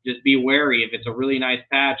 just be wary. If it's a really nice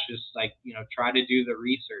patch, just like, try to do the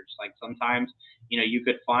research. Like sometimes, you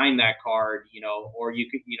could find that card, or you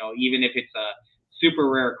could, even if it's a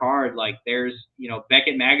super rare card, like there's,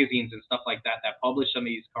 Beckett magazines and stuff like that publish some of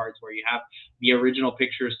these cards where you have the original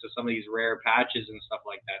pictures to some of these rare patches and stuff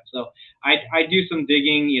like that. So I do some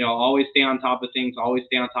digging, always stay on top of things, always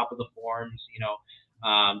stay on top of the forums,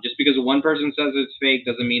 just because one person says it's fake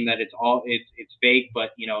doesn't mean that it's fake.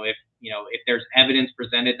 But, if there's evidence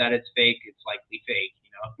presented that it's fake, it's likely fake,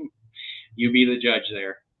 you be the judge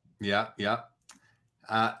there. Yeah. Yeah.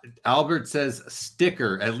 Albert says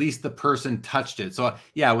sticker, at least the person touched it. So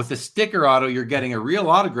yeah, with the sticker auto, you're getting a real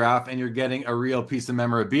autograph and you're getting a real piece of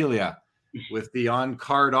memorabilia. With the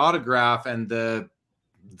on-card autograph and the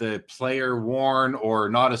player worn or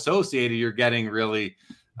not associated, you're getting really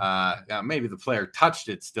maybe the player touched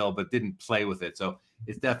it still, but didn't play with it. So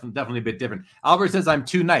it's definitely a bit different. Albert says, I'm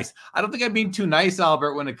too nice. I don't think I'm being too nice,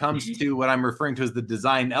 Albert, when it comes to what I'm referring to as the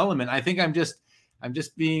design element. I think I'm just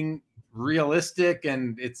being realistic,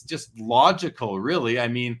 and it's just logical, really. I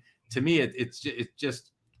mean, to me, it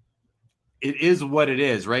is what it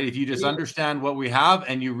is, right? If you just understand what we have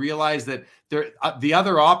and you realize that the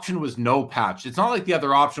other option was no patch. It's not like the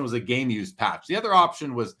other option was a game used patch. The other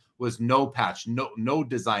option was no patch, no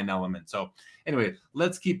design element. So anyway,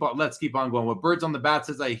 let's keep on going. What Birds on the Bat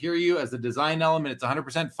says, I hear you. As a design element, it's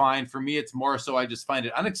 100% fine. For me, it's more so I just find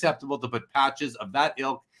it unacceptable to put patches of that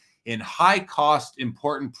ilk in high cost,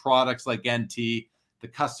 important products like NT. The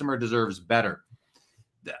customer deserves better.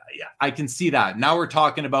 Yeah, I can see that. Now we're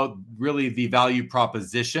talking about really the value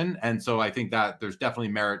proposition. And so I think that there's definitely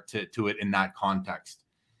merit to it in that context.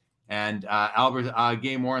 And Albert,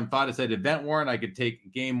 game worn thought, it said event worn. I could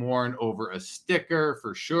take game worn over a sticker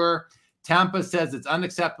for sure. Tampa says it's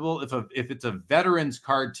unacceptable if it's a veterans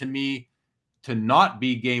card to me to not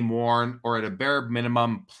be game worn or at a bare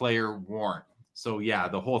minimum player worn. So yeah,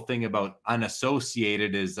 the whole thing about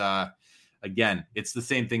unassociated is, again, it's the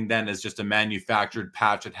same thing then as just a manufactured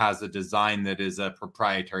patch that has a design that is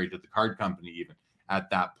proprietary to the card company even at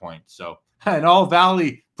that point. So And All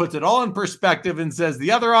Valley puts it all in perspective and says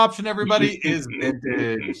the other option, everybody, is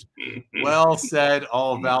vintage. Well said,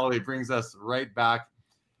 All Valley. Brings us right back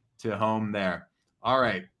to home there. All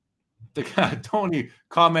right. Tony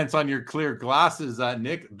comments on your clear glasses,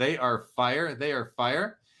 Nick. They are fire. They are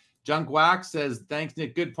fire. Junk Wax says, thanks,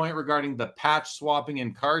 Nick. Good point regarding the patch swapping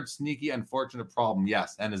in cards. Sneaky, unfortunate problem.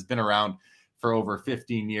 Yes, and has been around for over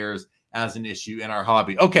 15 years as an issue in our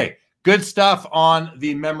hobby. Okay, good stuff on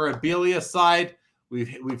the memorabilia side. We've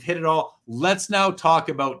hit it all. Let's now talk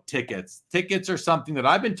about tickets. Tickets are something that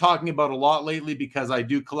I've been talking about a lot lately because I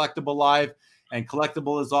do Collectible Live, and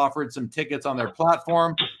Collectible has offered some tickets on their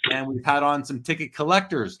platform, and we've had on some ticket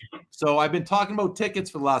collectors. So I've been talking about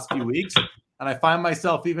tickets for the last few weeks, and I find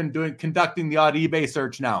myself even conducting the odd eBay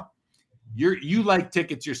search now. You like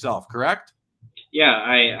tickets yourself, correct? Yeah,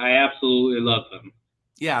 I absolutely love them.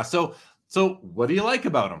 Yeah. So what do you like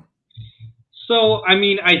about them? So, I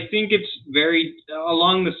mean, I think it's very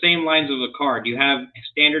along the same lines of a card. You have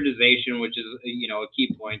standardization, which is, a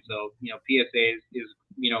key point. So, PSA is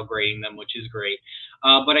grading them, which is great.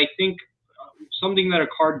 But I think something that a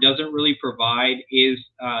card doesn't really provide is,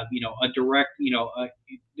 a direct,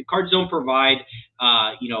 the cards don't provide,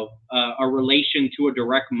 a relation to a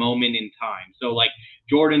direct moment in time. So like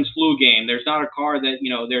Jordan's flu game, there's not a card that,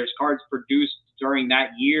 there's cards produced during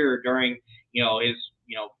that year, during, his,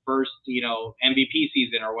 first, MVP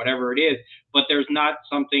season or whatever it is, but there's not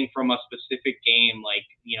something from a specific game like,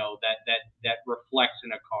 that reflects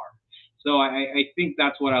in a card. So I think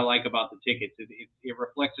that's what I like about the tickets. It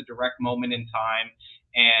reflects a direct moment in time.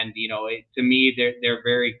 And, to me, they're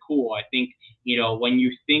very cool. I think, when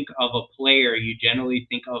you think of a player, you generally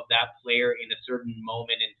think of that player in a certain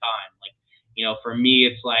moment in time. Like, for me,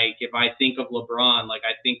 it's like if I think of LeBron, like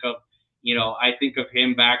I think of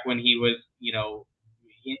him back when he was,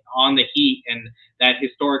 on the Heat, and that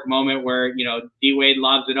historic moment where, D Wade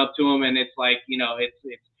lobs it up to him, and it's like,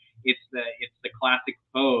 it's the classic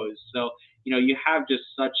pose. So, you have just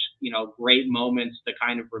such, great moments to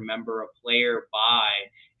kind of remember a player by.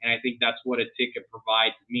 And I think that's what a ticket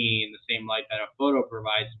provides me, in the same light that a photo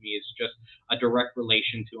provides me, is just a direct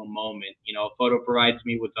relation to a moment. A photo provides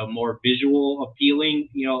me with a more visual appealing,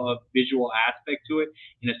 a visual aspect to it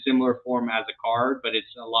in a similar form as a card, but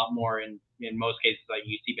it's a lot more in most cases, like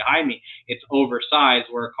you see behind me, it's oversized,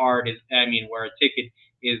 where a card is, where a ticket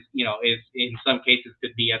is in some cases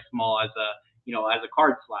could be as small as a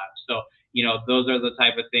card slab. So, those are the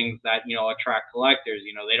type of things that, attract collectors.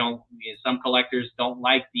 Some collectors don't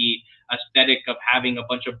like the aesthetic of having a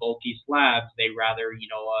bunch of bulky slabs. They rather,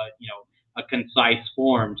 a concise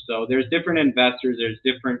form. So there's different investors. There's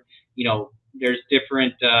different,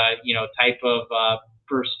 type of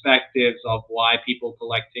perspectives of why people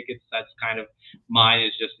collect tickets. That's kind of mine.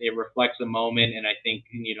 Is just, it reflects a moment. And I think,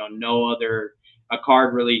 a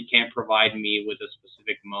card really can't provide me with a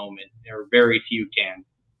specific moment, or very few can.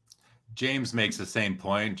 James makes the same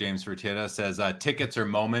point. James Fertitta says, tickets are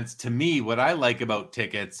moments. To me, what I like about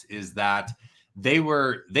tickets is that they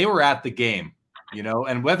were at the game,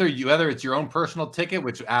 and whether it's your own personal ticket,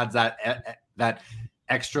 which adds that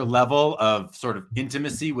extra level of sort of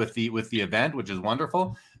intimacy with the event, which is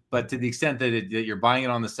wonderful. But to the extent that you're buying it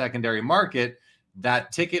on the secondary market,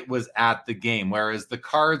 that ticket was at the game, whereas the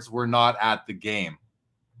cards were not at the game,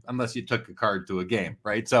 unless you took a card to a game,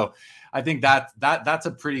 right? So I think that's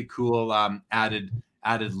a pretty cool added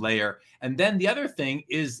layer. And then the other thing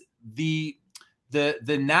is the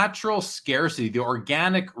natural scarcity, the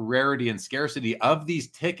organic rarity and scarcity of these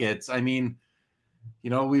tickets. I mean,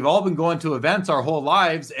 we've all been going to events our whole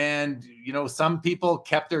lives, and some people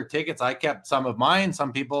kept their tickets. I kept some of mine.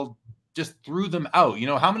 Some people just threw them out.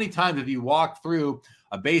 How many times have you walked through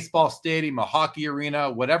a baseball stadium, a hockey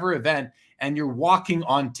arena, whatever event, and you're walking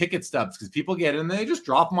on ticket stubs because people get it and they just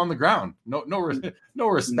drop them on the ground? No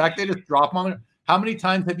respect. They just drop them on there. How many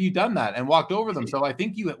times have you done that and walked over them? So I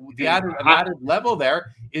think the added level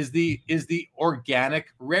there is the organic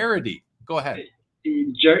rarity. Go ahead.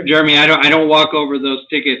 Jeremy, I don't walk over those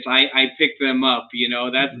tickets. I pick them up.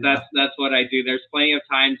 That's what I do. There's plenty of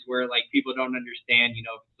times where, like, people don't understand, if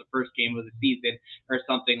it's the first game of the season or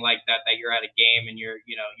something like that you're at a game and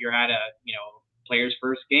you're at a, player's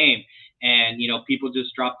first game, and, people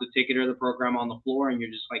just drop the ticket or the program on the floor, and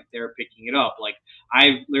you're just like there picking it up. Like,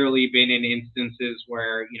 I've literally been in instances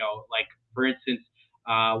where, like, for instance,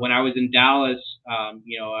 when I was in Dallas,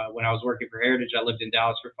 when I was working for Heritage, I lived in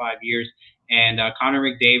Dallas for 5 years. And Connor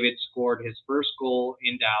McDavid scored his first goal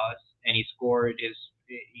in Dallas, and he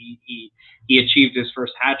achieved his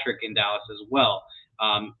first hat trick in Dallas as well.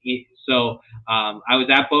 I was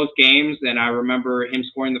at both games, and I remember him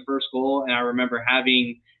scoring the first goal, and I remember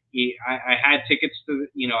having I had tickets to,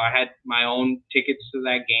 I had my own tickets to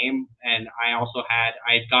that game, and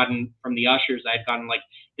I'd gotten from the ushers, I'd gotten like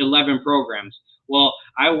 11 programs. Well,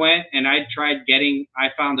 I went and I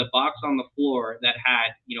found a box on the floor that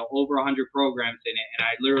had, over 100 programs in it. And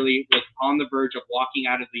I literally was on the verge of walking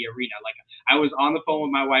out of the arena. Like, I was on the phone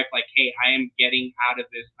with my wife, like, hey, I am getting out of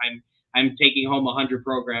this. I'm taking home 100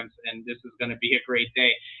 programs, and this is going to be a great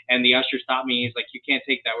day. And the usher stopped me. He's like, you can't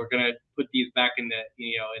take that. We're going to put these back in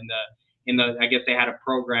the, I guess they had a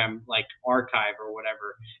program like archive or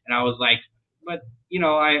whatever. And I was like, but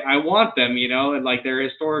I want them, and like they're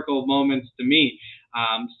historical moments to me.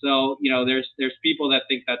 So there's people that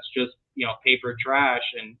think that's just paper trash,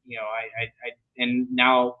 and and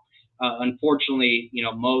now unfortunately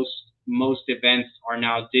most events are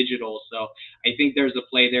now digital. So I think there's a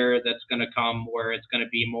play there that's going to come where it's going to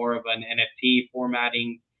be more of an NFT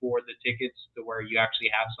formatting for the tickets, to where you actually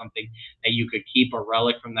have something that you could keep, a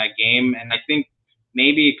relic from that game. And I think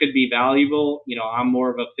maybe it could be valuable. I'm more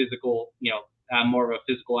of a physical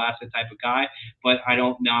asset type of guy, but I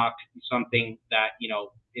don't knock something that,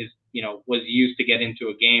 is, was used to get into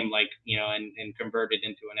a game, like, and converted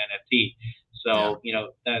into an NFT. So,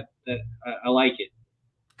 that I like it.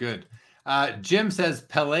 Good. Jim says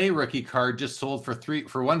Pelé rookie card just sold for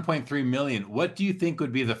 1.3 million. What do you think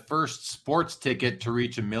would be the first sports ticket to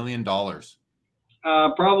reach $1 million?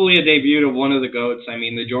 Probably a debut of one of the GOATs. I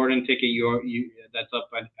mean, the Jordan ticket that's up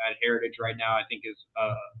at Heritage right now, I think is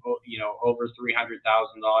over $300,000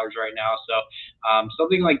 right now. So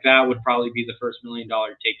something like that would probably be the first $1 million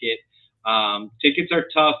ticket. Tickets are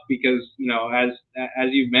tough because as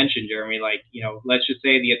you mentioned, Jeremy, like let's just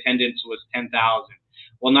say the attendance was 10,000.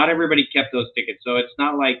 Well, not everybody kept those tickets, so it's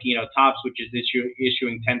not like Topps, which is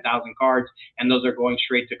issuing 10,000 cards, and those are going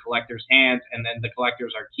straight to collectors' hands, and then the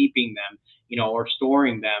collectors are keeping them, or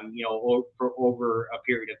storing them, for over a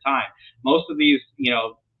period of time. Most of these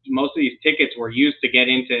tickets were used to get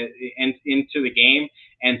into the game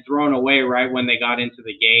and thrown away right when they got into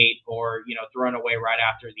the gate, or thrown away right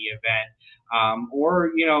after the event,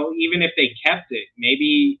 or even if they kept it,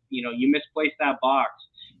 maybe you misplaced that box.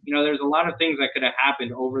 There's a lot of things that could have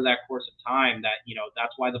happened over that course of time that,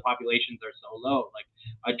 that's why the populations are so low. Like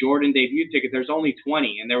a Jordan debut ticket, there's only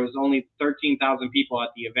 20, and there was only 13,000 people at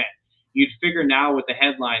the event. You'd figure now with the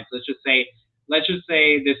headlines, let's just say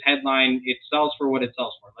this headline, it sells for what it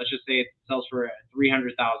sells for. Let's just say it sells for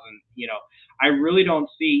 300,000. I really don't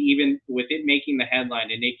see, even with it making the headline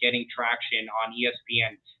and it getting traction on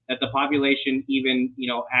ESPN, that the population even,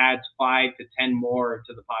 adds 5 to 10 more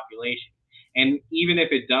to the population. And even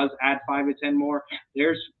if it does add 5 to 10 more,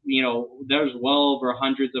 there's well over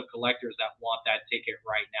hundreds of collectors that want that ticket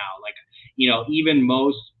right now. Like, even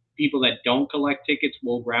most people that don't collect tickets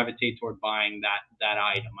will gravitate toward buying that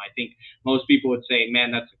item. I think most people would say,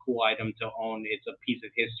 man, that's a cool item to own. It's a piece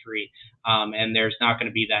of history. And there's not going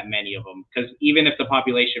to be that many of them, because even if the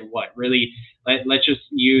population, let's just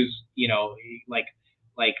use,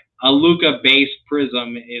 like a Luka base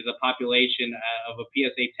prism is a population of a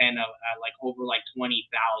PSA 10 of like over like 20,000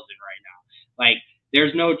 right now. Like,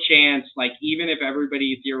 there's no chance, like, even if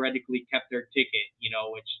everybody theoretically kept their ticket,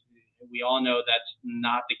 which we all know that's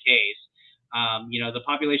not the case. The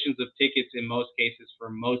populations of tickets in most cases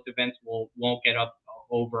for most events won't get up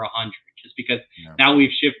over 100, just because now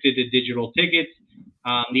we've shifted to digital tickets.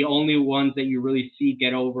 The only ones that you really see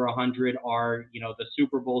get over 100 are, the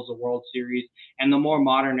Super Bowls, the World Series, and the more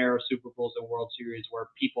modern era Super Bowls and World Series, where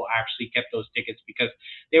people actually kept those tickets because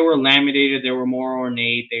they were laminated, they were more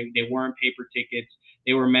ornate, they weren't paper tickets,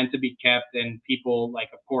 they were meant to be kept, and people, like,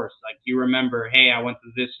 of course, like, you remember, hey, I went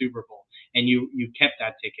to this Super Bowl, and you kept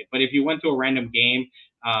that ticket. But if you went to a random game,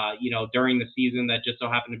 during the season that just so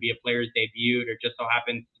happened to be a player's debut, or just so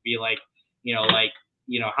happens to be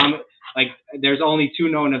there's only 2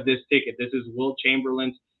 known of this ticket. This is Wilt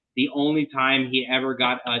Chamberlain's, the only time he ever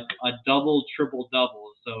got a double triple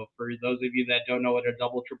double. So for those of you that don't know what a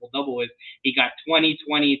double triple double is, he got 20,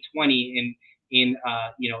 20, 20 in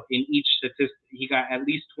each statistic. He got at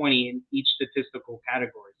least 20 in each statistical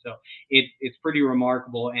category. So it's pretty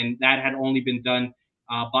remarkable, and that had only been done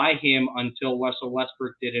by him until Russell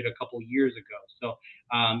Westbrook did it a couple years ago. So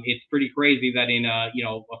it's pretty crazy that in a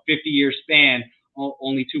 50-year span,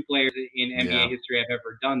 only 2 players in NBA history have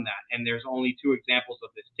ever done that, and there's only 2 examples of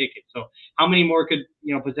this ticket. So how many more could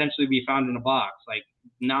potentially be found in a box? Like,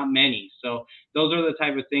 not many. So those are the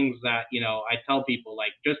type of things that I tell people,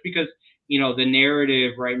 like, just because the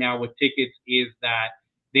narrative right now with tickets is that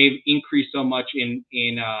they've increased so much in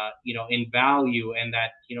value, and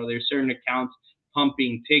that there's certain accounts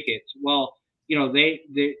pumping tickets. Well,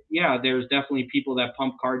 there's definitely people that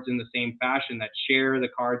pump cards in the same fashion, that share the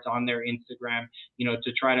cards on their Instagram,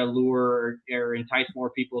 to try to lure or entice more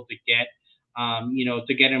people to get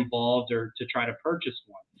involved or to try to purchase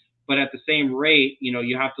one. But at the same rate,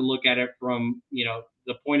 you have to look at it from,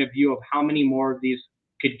 the point of view of how many more of these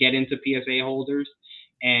could get into PSA holders,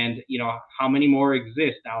 and, how many more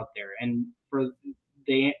exist out there. And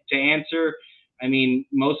to answer, I mean,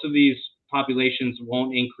 most of these populations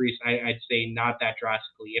won't increase. I'd say not that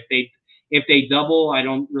drastically. If they double, I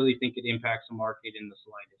don't really think it impacts the market in the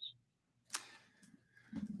slightest.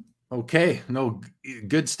 Okay, no,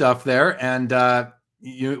 good stuff there. And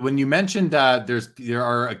when you mentioned there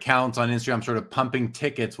are accounts on Instagram sort of pumping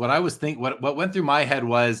tickets, what I was thinking, what went through my head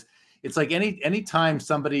was, it's like any time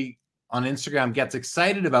somebody on Instagram gets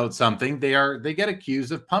excited about something, they get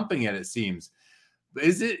accused of pumping it. It seems.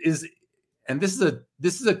 And this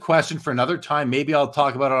is a question for another time. Maybe I'll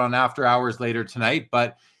talk about it on After Hours later tonight.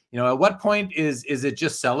 But at what point is it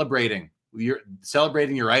just celebrating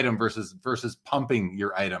your item versus pumping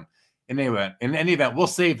your item? In any event, we'll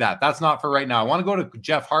save that. That's not for right now. I want to go to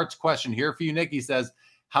Jeff Hart's question here for you, Nick. He says,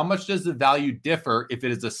 how much does the value differ if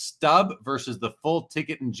it is a stub versus the full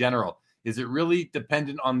ticket in general? Is it really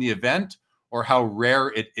dependent on the event or how rare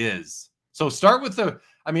it is? So start with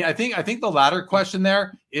I think the latter question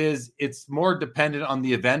there is, it's more dependent on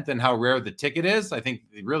the event than how rare the ticket is. I think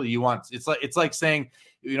really it's like saying,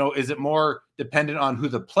 is it more dependent on who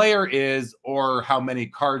the player is or how many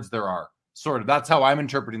cards there are? Sort of. That's how I'm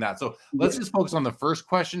interpreting that. So let's just focus on the first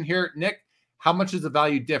question here, Nick. How much does the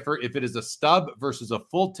value differ if it is a stub versus a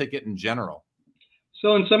full ticket in general?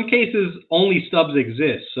 So in some cases, only stubs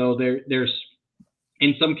exist. So there's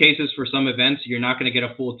in some cases, for some events, you're not going to get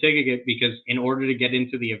a full ticket because in order to get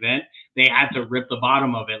into the event, they had to rip the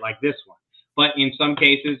bottom of it like this one. But in some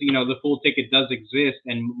cases, the full ticket does exist.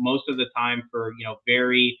 And most of the time for,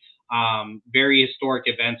 very historic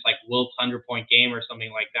events like Wilt's 100-point game or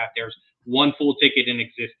something like that, there's one full ticket in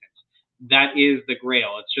existence. That is the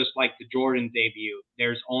grail. It's just like the Jordan debut.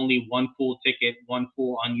 There's only one full ticket, one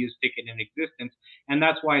full unused ticket in existence. And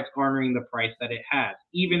that's why it's garnering the price that it has.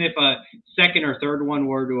 Even if a second or third one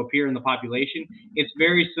were to appear in the population, it's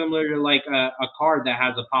very similar to like a card that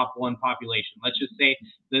has a pop one population. Let's just say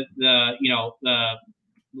the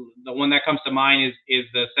one that comes to mind is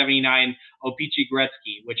the 79 Opeachy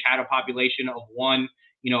Gretzky, which had a population of one,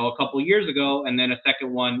 a couple of years ago, and then a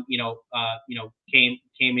second one,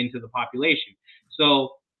 came into the population.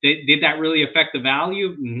 So did that really affect the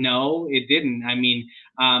value? No, it didn't. I mean,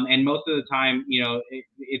 and most of the time,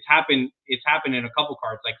 it's happened in a couple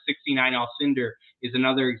cards. Like 69 Alcindor is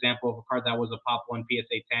another example of a card that was a pop 1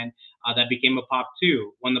 PSA 10 that became a pop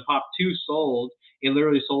 2. When the pop 2 sold, it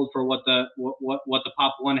literally sold for what the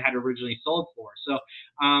pop 1 had originally sold for. So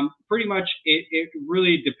pretty much it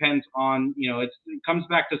really depends on, it comes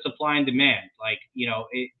back to supply and demand. Like,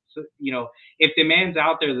 if demand's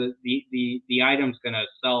out there, the item's going to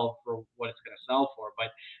sell for what it's going to sell for.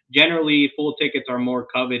 But generally, full tickets are more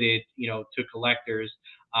coveted, to collectors.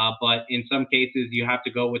 But in some cases, you have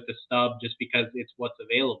to go with the stub just because it's what's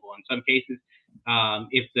available. In some cases,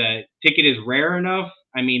 if the ticket is rare enough,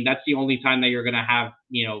 I mean, that's the only time that you're going to have,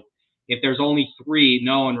 if there's only 3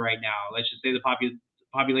 known right now, let's just say the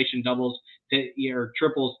population doubles or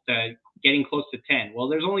triples to getting close to 10. Well,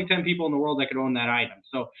 there's only 10 people in the world that could own that item.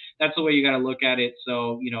 So that's the way you got to look at it.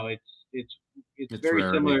 So, it's very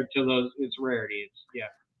rarity. Similar to those. It's rarity.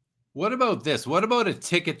 What about this? What about a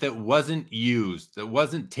ticket that wasn't used, that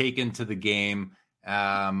wasn't taken to the game,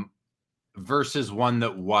 versus one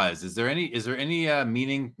that was? Is there any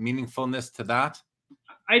meaningfulness to that?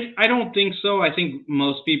 I don't think so. I think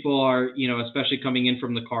most people are, especially coming in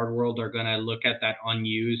from the card world, are going to look at that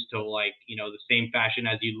unused to like, the same fashion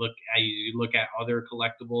as you look at other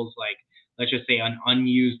collectibles. Like, let's just say an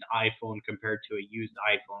unused iPhone compared to a used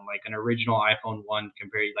iPhone, like an original iPhone 1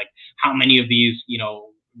 compared, like how many of these,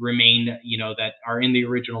 remained, that are in the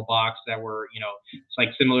original box that were, it's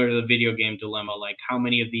like similar to the video game dilemma. Like how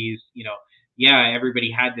many of these, everybody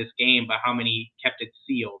had this game, but how many kept it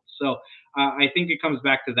sealed? So I think it comes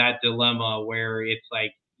back to that dilemma where it's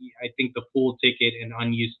like, I think the full ticket and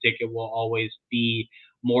unused ticket will always be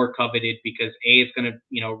more coveted because it's going to,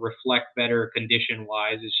 reflect better condition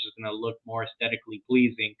wise. It's just going to look more aesthetically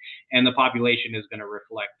pleasing, and the population is going to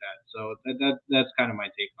reflect that. So that's kind of my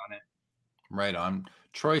take on it. Right on.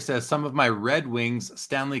 Troy says, some of my Red Wings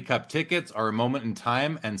Stanley Cup tickets are a moment in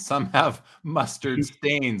time, and some have mustard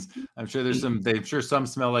stains. I'm sure some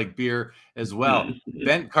smell like beer as well.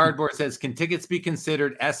 Bent Cardboard says, can tickets be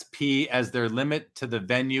considered SP as their limit to the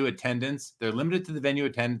venue attendance? They're limited to the venue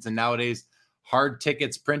attendance, and nowadays hard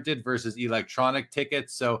tickets printed versus electronic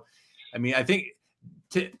tickets. So, I mean, I think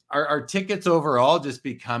are tickets overall just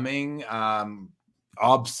becoming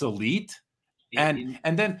obsolete? And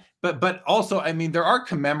then, but also, I mean, there are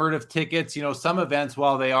commemorative tickets. You know, some events,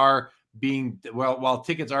 while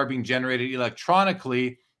tickets are being generated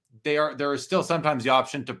electronically, there is still sometimes the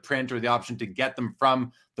option to print or the option to get them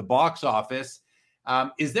from the box office.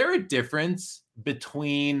 Is there a difference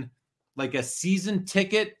between like a season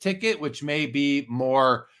ticket, which may be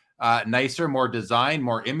more nicer, more design,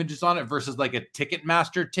 more images on it, versus like a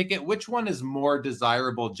Ticketmaster ticket? Which one is more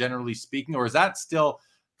desirable, generally speaking, or is that still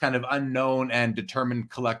kind of unknown and determined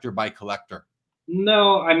collector by collector?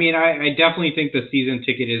 No, I mean, I definitely think the season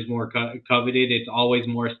ticket is more coveted. It's always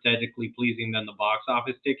more aesthetically pleasing than the box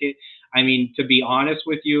office ticket. I mean, to be honest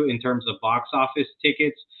with you, in terms of box office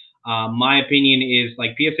tickets, my opinion is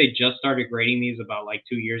like PSA just started grading these about like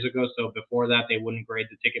 2 years ago. So before that, they wouldn't grade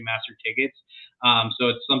the Ticketmaster tickets. So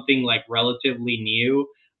it's something like relatively new.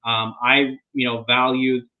 I,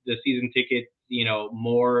 value the season ticket,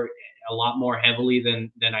 a lot more heavily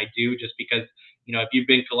than I do, just because, if you've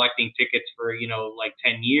been collecting tickets for, like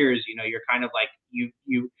 10 years, you're kind of like,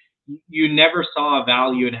 you never saw a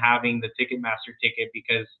value in having the Ticketmaster ticket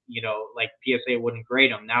because, like PSA wouldn't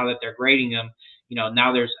grade them. Now that they're grading them,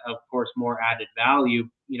 now there's of course more added value,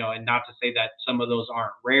 and not to say that some of those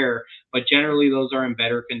aren't rare, but generally those are in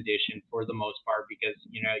better condition for the most part because,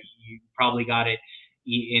 you probably got it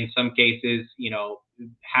in some cases,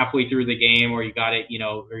 halfway through the game, or you got it,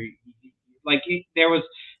 or like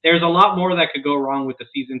there's a lot more that could go wrong with the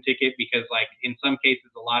season ticket because like in some cases,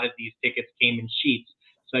 a lot of these tickets came in sheets.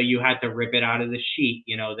 So you had to rip it out of the sheet,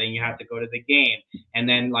 then you have to go to the game. And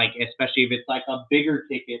then like, especially if it's like a bigger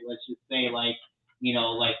ticket, let's just say I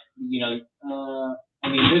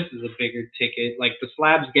mean, this is a bigger ticket, like the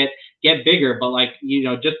slabs get bigger, but like,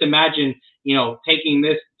 just imagine, taking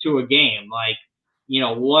this to a game, like,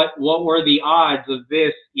 what were the odds of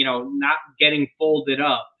this, not getting folded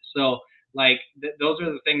up? So like, those are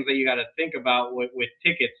the things that you got to think about with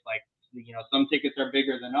tickets. Like, some tickets are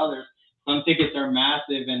bigger than others. Some tickets are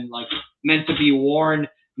massive and like meant to be worn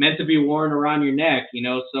around your neck,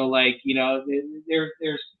 so like,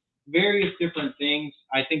 there's various different things.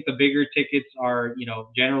 I think the bigger tickets are,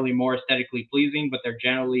 generally more aesthetically pleasing, but they're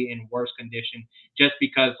generally in worse condition just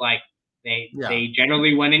because like they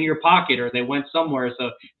generally went in your pocket or they went somewhere,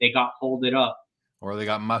 so they got folded up. Or they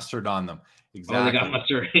got mustard on them. Exactly. Or they got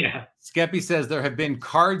mustard, yeah. Skeppy says there have been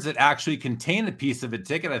cards that actually contain a piece of a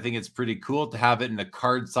ticket. I think it's pretty cool to have it in a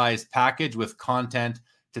card-sized package with content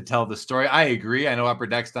to tell the story. I agree. I know Upper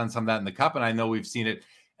Deck's done some of that in the Cup, and I know we've seen it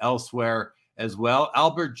elsewhere as well.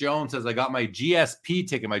 Albert Jones says, I got my GSP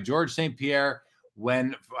ticket, my George St. Pierre,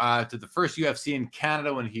 when to the first UFC in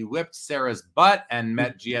Canada when he whipped Sarah's butt and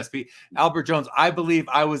met GSP. Albert Jones, I believe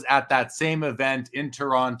I was at that same event in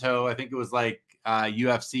Toronto. I think it was like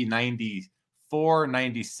UFC 94,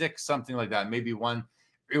 96, something like that. Maybe one.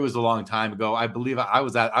 It was a long time ago. I believe I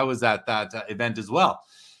was at that event as well.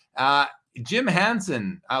 Jim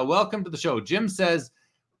Hansen, welcome to the show. Jim says,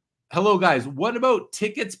 hello, guys. What about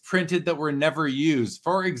tickets printed that were never used?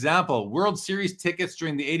 For example, World Series tickets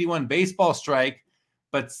during the 81 baseball strike,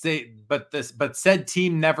 but said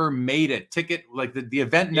team never made it. Ticket, like the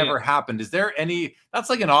event never happened. Is there any, that's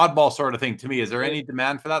like an oddball sort of thing to me. Is there any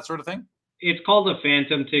demand for that sort of thing? It's called a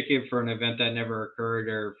phantom ticket for an event that never occurred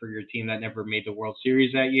or for your team that never made the World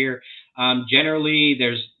Series that year. Generally,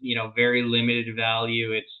 there's, very limited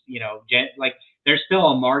value. It's, like there's still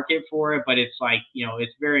a market for it, but it's like,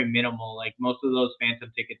 it's very minimal. Like most of those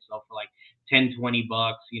phantom tickets sell for like $10-20,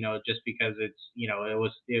 just because it's,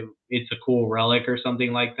 it's a cool relic or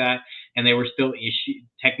something like that. And they were still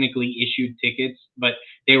technically issued tickets, but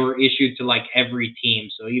they were issued to like every team.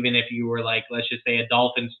 So even if you were like, let's just say a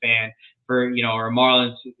Dolphins fan, or a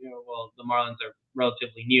Marlins, well, the Marlins are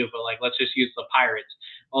relatively new, but like, let's just use the Pirates.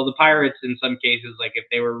 Well, the Pirates in some cases, like if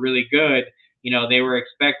they were really good, they were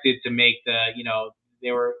expected to make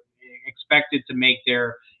they were expected to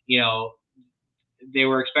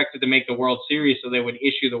make the World Series, so they would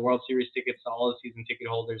issue the World Series tickets to all the season ticket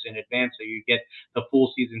holders in advance. So you get the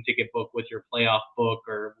full season ticket book with your playoff book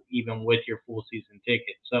or even with your full season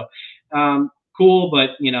ticket. So, cool,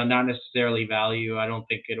 but not necessarily value. I don't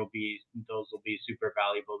think those will be super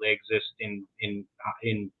valuable. They exist in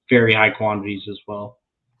very high quantities as well.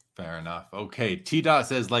 Fair enough. Okay. T-Dot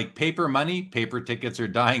says, like paper money, paper tickets are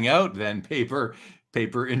dying out, then paper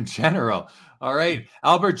in general. All right.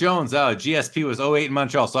 Albert Jones, GSP was 08 in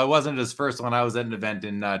Montreal. So I wasn't at his first one. I was at an event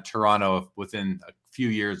in Toronto within a few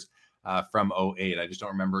years from 08. I just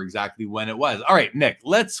don't remember exactly when it was. All right, Nick,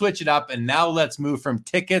 let's switch it up. And now let's move from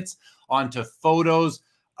tickets onto photos,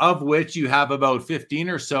 of which you have about 15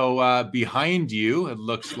 or so behind you, it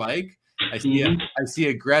looks like. I see a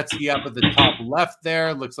Gretzky up at the top left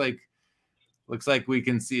there. Looks like we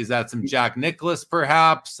can see, is that some Jack Nicklaus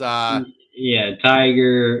perhaps? Yeah,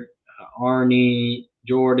 Tiger, Arnie,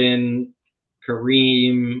 Jordan,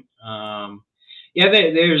 Kareem.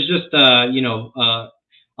 There's just a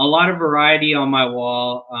lot of variety on my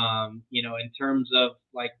wall. In terms of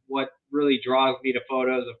like what really draws me to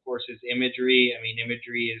photos, of course, is imagery. I mean,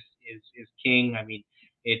 imagery is king. I mean,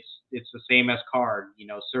 it's the same as card.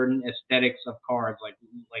 Certain aesthetics of cards, like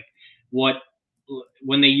what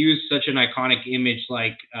when they use such an iconic image,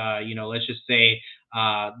 like let's just say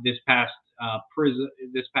this past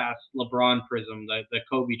LeBron prism, the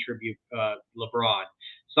Kobe tribute LeBron,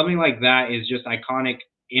 something like that is just iconic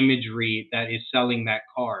imagery that is selling that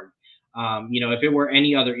card. If it were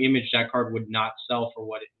any other image, that card would not sell for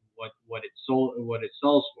what it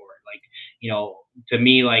sells for. Like, to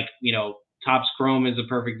me, like, Topps Chrome is a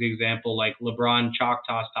perfect example. Like LeBron Chalk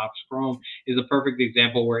Toss Topps Chrome is a perfect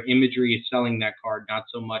example where imagery is selling that card, not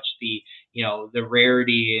so much the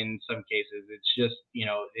rarity in some cases. It's just,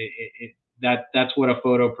 that's what a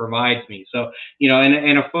photo provides me. So,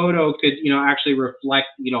 and a photo could, actually reflect,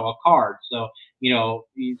 a card. So,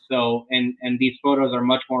 and these photos are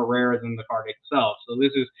much more rare than the card itself. So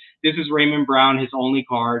this is Raymond Brown, his only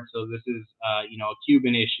card. So this is, a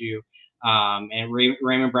Cuban issue. And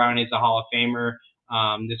Raymond Brown is a Hall of Famer.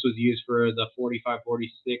 This was used for the 45-46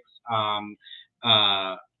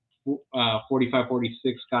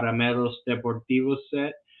 Caramelos Deportivos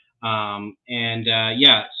set.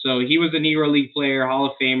 So he was a Negro League player, Hall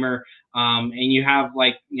of Famer. And you have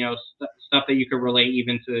like, stuff that you could relate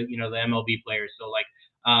even to, the MLB players. So like,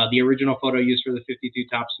 the original photo used for the 52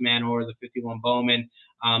 Topps Manor, the 51 Bowman,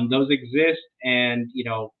 those exist. And,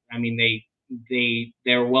 I mean,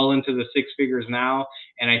 they're well into the six figures now.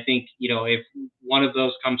 And I think, if one of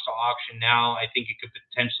those comes to auction now, I think it could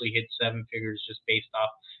potentially hit seven figures just based off,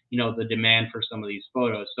 the demand for some of these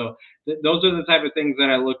photos. So those are the type of things that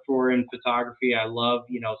I look for in photography. I love,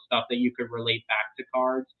 stuff that you could relate back to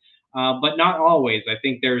cards, but not always. I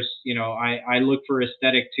think there's, I look for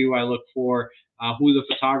aesthetic too. I look for who the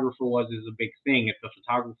photographer was is a big thing. If the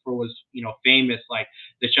photographer was, famous, like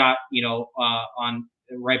the shot, on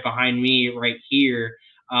right behind me right here,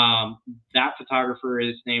 that photographer,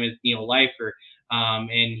 his name is Neil Leifer,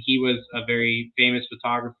 and he was a very famous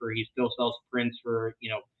photographer. He still sells prints for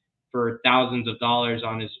thousands of dollars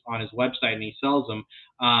on his website, and he sells them.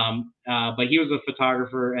 But he was a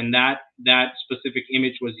photographer, and that specific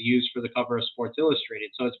image was used for the cover of Sports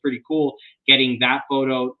Illustrated. So it's pretty cool getting that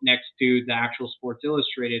photo next to the actual Sports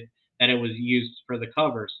Illustrated that it was used for the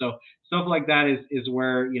cover. So stuff like that is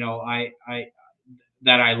where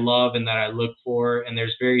I love and that I look for. And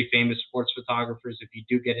there's very famous sports photographers. If you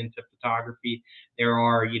do get into photography, there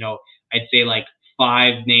are, I'd say like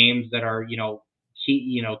 5 names that are,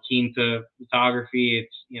 keen to photography.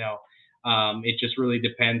 It's, it just really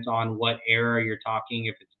depends on what era you're talking,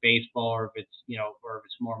 if it's baseball or if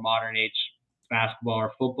it's more modern age basketball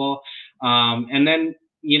or football. And then,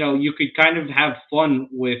 you could kind of have fun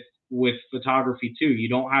with photography too. You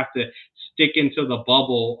don't have to stick into the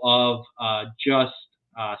bubble of just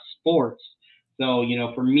sports. So,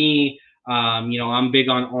 for me, I'm big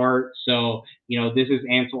on art. So, this is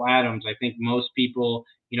Ansel Adams. I think most people,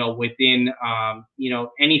 within,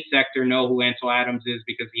 any sector know who Ansel Adams is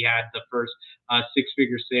because he had the first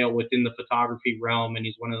 6-figure sale within the photography realm. And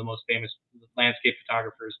he's one of the most famous landscape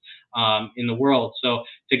photographers in the world. So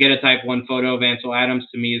to get a type 1 photo of Ansel Adams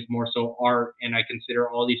to me is more so art. And I consider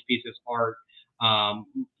all these pieces art.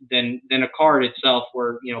 Than a card itself,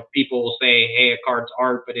 where people will say, hey, a card's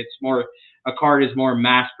art, but a card is more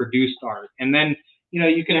mass-produced art. And then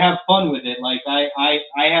you can have fun with it. Like I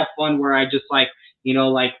have fun where I just like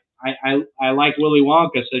I like Willy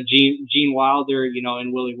Wonka, so Gene Wilder,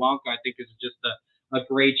 in Willy Wonka, I think is just a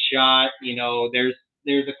great shot.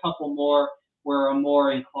 There's a couple more where I'm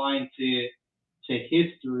more inclined to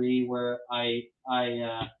history, where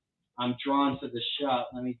I'm drawn to the shot.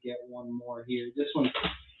 Let me get one more here. This one's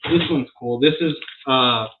cool. This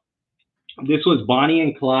was Bonnie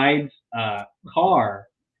and Clyde's car.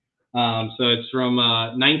 So it's from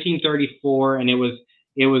 1934, and it was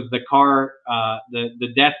the car,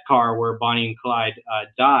 the death car where Bonnie and Clyde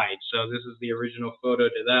died. So this is the original photo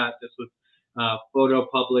to that. This was photo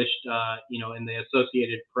published, in the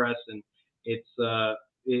Associated Press, and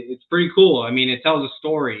it's pretty cool. I mean, it tells a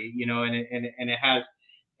story, and it has.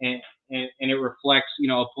 And it reflects,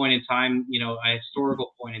 a point in time, a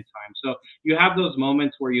historical point in time. So you have those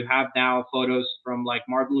moments where you have now photos from like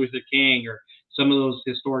Martin Luther King or some of those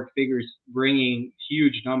historic figures bringing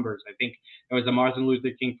huge numbers. I think there was a Martin Luther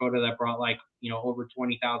King photo that brought like, over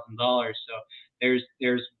 $20,000. So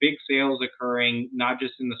there's big sales occurring, not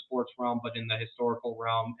just in the sports realm, but in the historical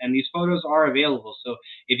realm. And these photos are available. So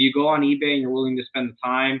if you go on eBay and you're willing to spend the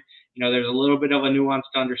time, there's a little bit of a nuance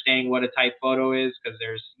to understanding what a type photo is, because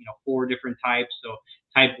there's, 4 different types. So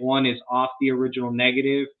type 1 is off the original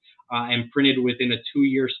negative and printed within a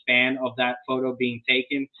 2-year span of that photo being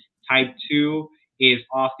taken. Type 2 is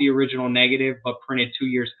off the original negative, but printed 2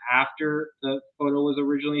 years after the photo was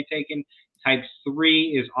originally taken. Type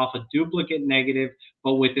 3 is off a duplicate negative,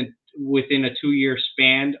 but within a 2-year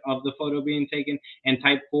span of the photo being taken. And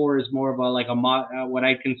type 4 is more of what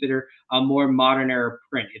I consider a more modern era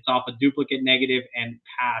print. It's off a duplicate negative and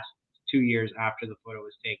past 2 years after the photo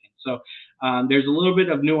was taken. So there's a little bit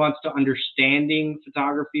of nuance to understanding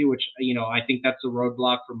photography, which, I think that's a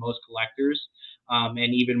roadblock for most collectors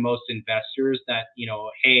and even most investors, that,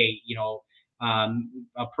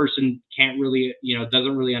 a person can't really,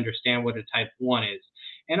 doesn't really understand what a type 1 is.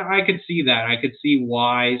 And I could see that. I could see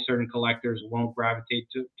why certain collectors won't gravitate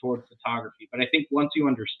toward photography. But I think once you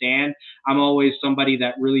understand, I'm always somebody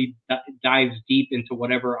that really dives deep into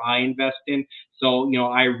whatever I invest in. So,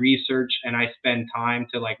 I research and I spend time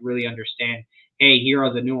to really understand, hey, here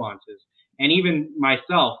are the nuances. And even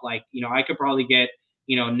myself, I could probably get,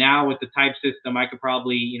 now with the type system, I could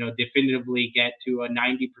probably, definitively get to a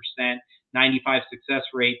 90%, 95 success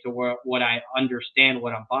rate to what I understand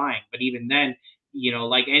what I'm buying. But even then,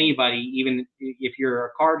 like anybody, even if you're a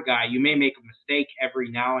card guy, you may make a mistake every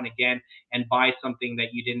now and again and buy something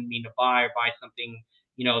that you didn't mean to buy, or buy something,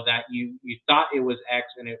 that you thought it was X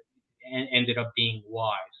and it ended up being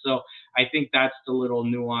Y. So I think that's the little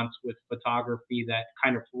nuance with photography that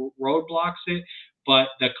kind of roadblocks it. But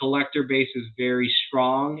the collector base is very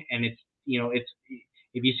strong, and it's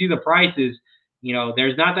if you see the prices,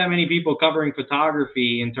 there's not that many people covering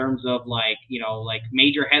photography in terms of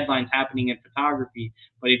major headlines happening in photography.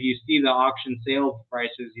 But if you see the auction sale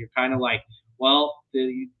prices, you're kind of like, well,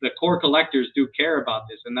 the core collectors do care about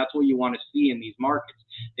this, and that's what you want to see in these markets.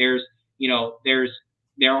 There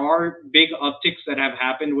are big upticks that have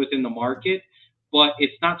happened within the market, but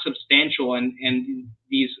it's not substantial. And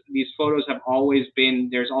these photos have always been,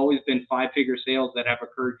 there's always been 5-figure sales that have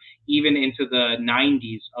occurred even into the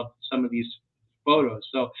 90s of some of these photos.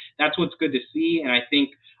 So that's what's good to see. And I think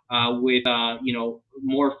with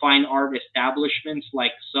more fine art establishments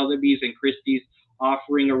like Sotheby's and Christie's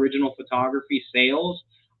offering original photography sales,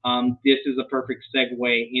 this is a perfect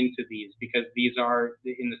segue into these, because these are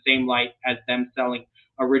in the same light as them selling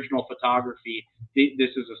original photography. This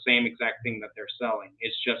is the same exact thing that they're selling.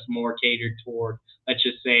 It's just more catered toward, let's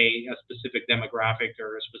just say, a specific demographic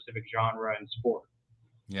or a specific genre in sport.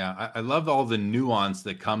 Yeah, I love all the nuance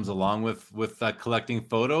that comes along with collecting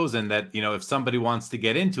photos, and that, if somebody wants to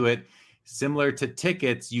get into it, similar to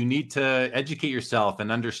tickets, you need to educate yourself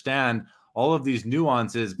and understand all of these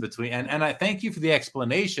nuances between. And I thank you for the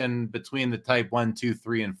explanation between the type 1, 2,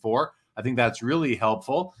 3, and 4. I think that's really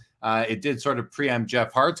helpful. It did sort of preempt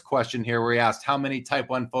Jeff Hart's question here, where he asked how many type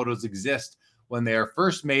 1 photos exist when they are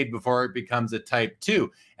first made before it becomes a type 2.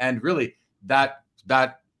 And really, that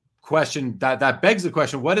question that begs the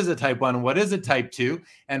question, what is a type 1 and what is a type 2?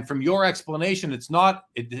 And from your explanation,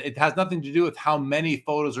 it has nothing to do with how many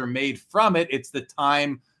photos are made from it. It's the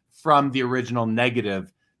time from the original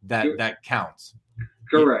negative that counts.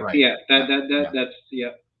 Correct. Right. Yeah. That's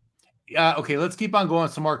yeah. Okay, let's keep on going.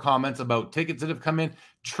 Some more comments about tickets that have come in.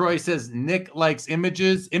 Troy says Nick likes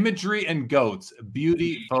imagery and goats.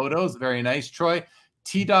 Beauty photos. Very nice, Troy.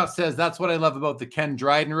 T-Dot says, that's what I love about the Ken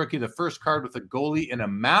Dryden rookie, the first card with a goalie in a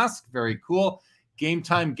mask. Very cool. Game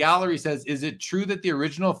Time Gallery says, is it true that the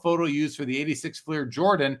original photo used for the 86 Fleer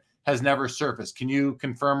Jordan has never surfaced? Can you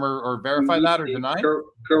confirm or verify that or deny?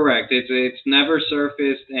 Correct. It's never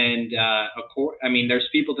surfaced. And there's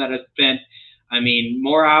people that have spent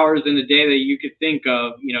more hours in the day that you could think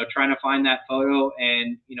of, trying to find that photo.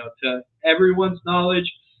 And, to everyone's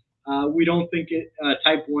knowledge, we don't think it,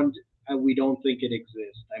 type 1, we don't think it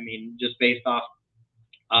exists. Just based off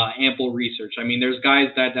ample research. There's guys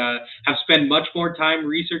that have spent much more time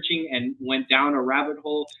researching and went down a rabbit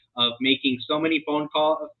hole of making so many phone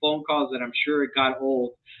calls that I'm sure it got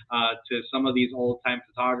old to some of these old time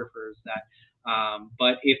photographers that.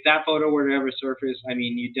 But if that photo were to ever surface,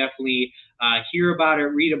 you definitely hear about it,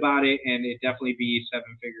 read about it, and it definitely be 7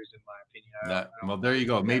 figures in my opinion. Well, there you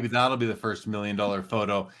go. Maybe that'll be the first $1 million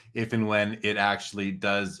photo if and when it actually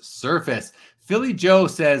does surface. Philly Joe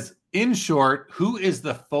says, in short, who is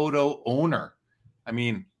the photo owner?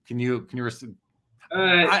 Can you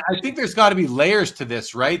I think there's got to be layers to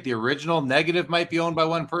this, right? The original negative might be owned by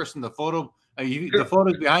one person. The photos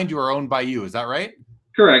behind you are owned by you. Is that right?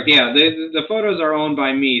 Correct. Yeah. The photos are owned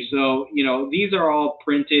by me. So, these are all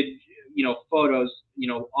printed, photos,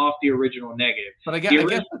 off the original negative. But I guess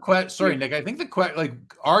the question, sorry, Nick, I think the question, like,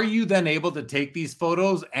 are you then able to take these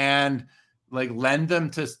photos and like lend them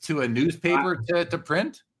to a newspaper to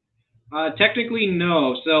print? Technically,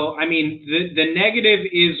 no. So, I mean, the negative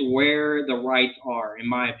is where the rights are, in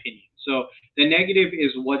my opinion. So the negative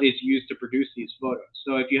is what is used to produce these photos.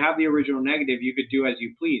 So if you have the original negative, you could do as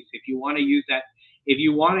you please. If you want to use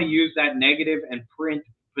that negative and print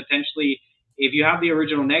potentially, if you have the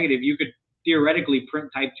original negative, you could theoretically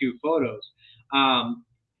print type 2 photos.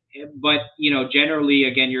 But generally,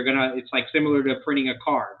 again, it's like similar to printing a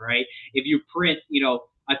card, right? If you print,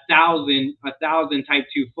 1,000 type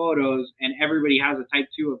 2 photos and everybody has a type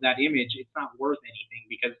 2 of that image, it's not worth anything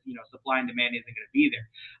because supply and demand isn't going to be there.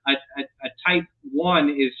 A type 1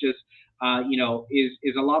 is just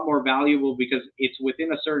is a lot more valuable because it's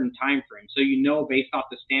within a certain time frame. So based off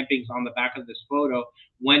the stampings on the back of this photo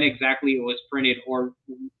when exactly it was printed or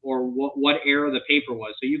what era the paper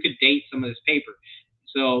was. So you could date some of this paper.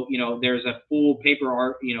 So there's a full paper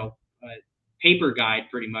art paper guide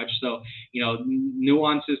pretty much. So,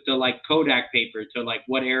 nuances to like Kodak paper, to like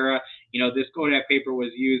what era, this Kodak paper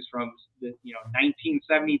was used from,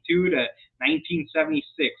 1972 to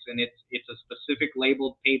 1976. And it's a specific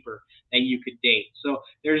labeled paper that you could date. So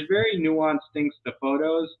there's very nuanced things to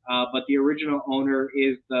photos, but the original owner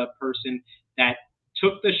is the person that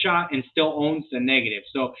took the shot and still owns the negative.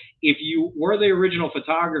 So if you were the original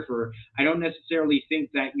photographer, I don't necessarily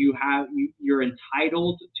think that you're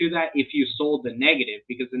entitled to that if you sold the negative,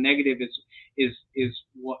 because the negative is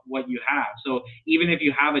what you have. So even if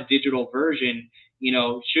you have a digital version,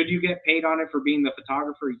 should you get paid on it for being the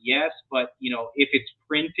photographer? Yes, but if it's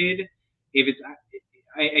printed,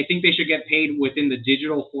 I think they should get paid within the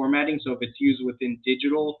digital formatting. So if it's used within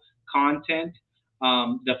digital content,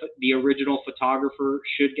 the original photographer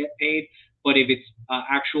should get paid. But if it's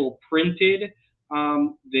actual printed,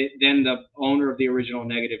 then the owner of the original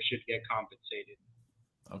negative should get compensated.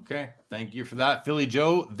 Okay, thank you for that, Philly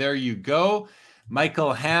Joe. There you go.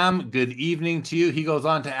 Michael Ham, good evening to you. He goes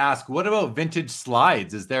on to ask, what about vintage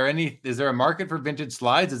slides? Is there a market for vintage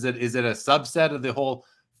slides? Is it a subset of the whole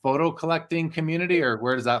photo collecting community, or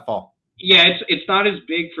where does that fall? Yeah, it's not as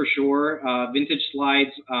big for sure. Vintage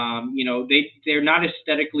slides, they're not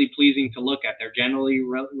aesthetically pleasing to look at. They're generally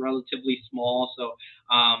relatively small, so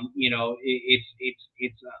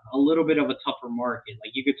it's a little bit of a tougher market.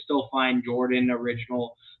 Like you could still find Jordan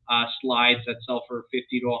original slides that sell for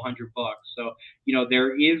 $50 to $100. So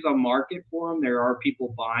there is a market for them. There are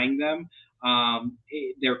people buying them.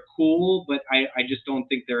 They're cool, but I just don't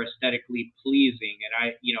think they're aesthetically pleasing.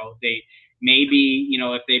 And they. Maybe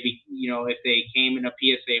if they came in a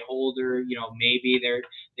PSA holder, maybe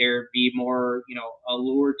there'd be more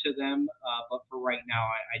allure to them. But for right now,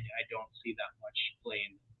 I don't see that much play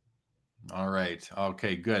in them. All right.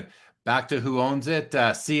 Okay. Good. Back to who owns it.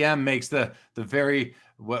 CM makes the very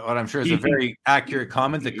what I'm sure is a very accurate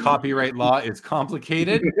comment. The copyright law is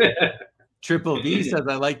complicated. Triple V says,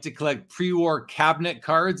 I like to collect pre-war cabinet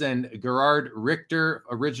cards and Gerard Richter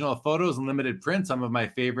original photos and limited print, some of my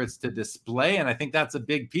favorites to display. And I think that's a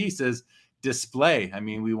big piece, is display. I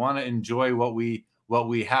mean, we want to enjoy what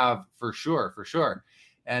we have for sure.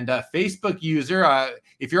 And Facebook user,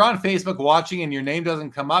 if you're on Facebook watching and your name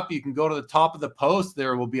doesn't come up, you can go to the top of the post.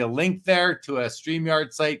 There will be a link there to a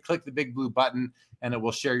StreamYard site. Click the big blue button and it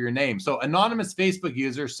will share your name. So anonymous Facebook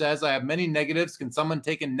user says, I have many negatives. Can someone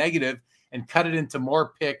take a negative and cut it into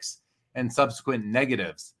more pics and subsequent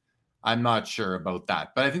negatives? I'm not sure about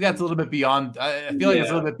that, but I think that's a little bit beyond. I feel like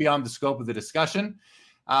it's a little bit beyond the scope of the discussion.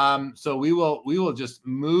 So we will just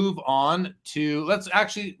move on to.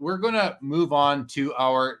 We're going to move on to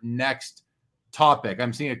our next topic.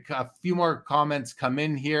 I'm seeing a few more comments come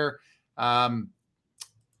in here.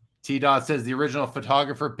 T. Dot says the original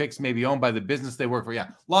photographer pics may be owned by the business they work for.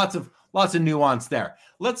 Yeah, lots of nuance there.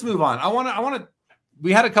 Let's move on. I want to.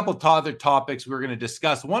 We had a couple of other topics we were going to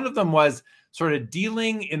discuss. One of them was sort of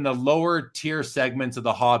dealing in the lower tier segments of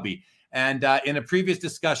the hobby. And in a previous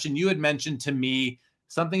discussion, you had mentioned to me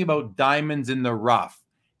something about diamonds in the rough.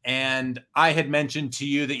 And I had mentioned to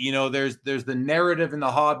you that, there's the narrative in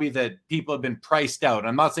the hobby that people have been priced out.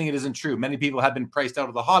 I'm not saying it isn't true. Many people have been priced out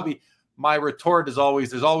of the hobby. My retort is always,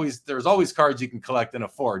 there's always cards you can collect and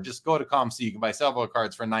afford. Just go to ComC. You can buy several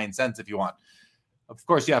cards for 9 cents if you want. Of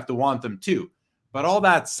course, you have to want them too. But all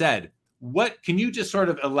that said, what can you just sort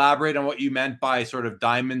of elaborate on what you meant by sort of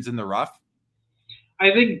diamonds in the rough?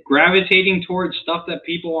 I think gravitating towards stuff that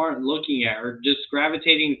people aren't looking at, or just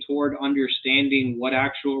gravitating toward understanding what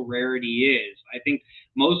actual rarity is. I think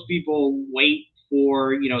most people wait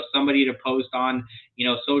for, somebody to post on,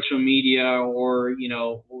 social media, or,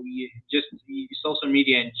 just social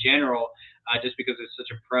media in general, just because it's such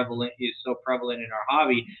a prevalent is so prevalent in our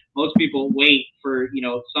hobby. Most people wait for,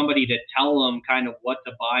 somebody to tell them kind of what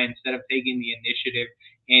to buy, instead of taking the initiative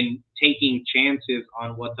and taking chances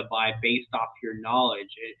on what to buy based off your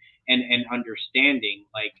knowledge and understanding.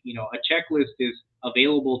 Like, a checklist is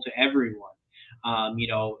available to everyone.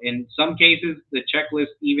 In some cases, the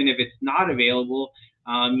checklist, even if it's not available,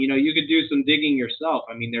 you could do some digging yourself.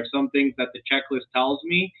 I mean, there's some things that the checklist tells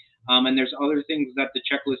me, and there's other things that the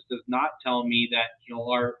checklist does not tell me that,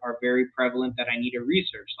 are very prevalent that I need to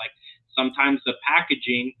research. Like, sometimes the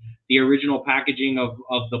original packaging of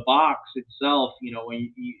the box itself,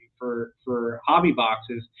 for hobby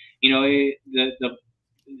boxes, it'll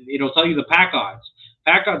tell you the pack odds.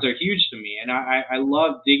 Pack odds are huge to me, and I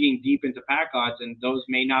love digging deep into pack odds, and those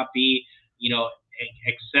may not be,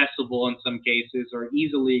 accessible in some cases, or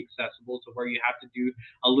easily accessible, to where you have to do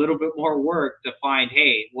a little bit more work to find,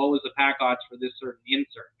 hey, what was the pack odds for this certain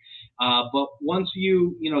insert? But once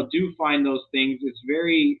you do find those things, it's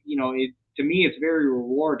very, to me, it's very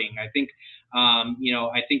rewarding. I think,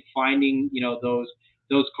 I think finding,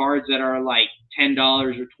 those cards that are like $10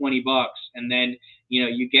 or $20, and then,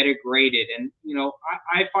 you get it graded. And,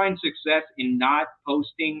 I find success in not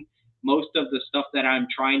posting most of the stuff that I'm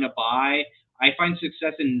trying to buy. I find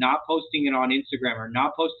success in not posting it on Instagram, or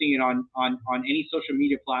not posting it on any social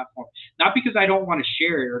media platform. Not because I don't want to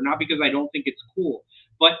share it, or not because I don't think it's cool,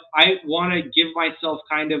 but I want to give myself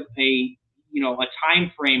kind of a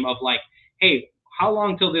time frame of like, hey, how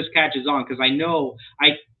long till this catches on? Because I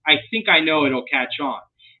think I know it'll catch on.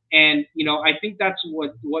 And, I think that's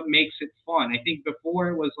what makes it fun. I think before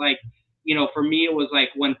it was like, for me, it was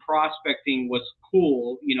like when prospecting was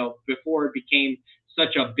cool, before it became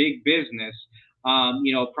such a big business.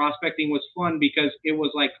 Prospecting was fun because it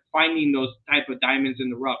was like finding those type of diamonds in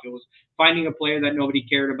the rough. It was finding a player that nobody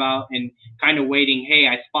cared about, and kind of waiting, hey,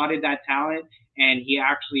 I spotted that talent and he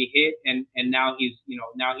actually hit, and now he's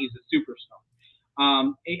a superstar.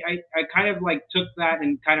 I kind of like took that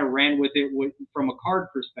and kind of ran with it from a card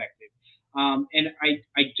perspective. And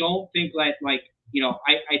I don't think that, like,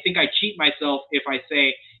 I think I cheat myself if I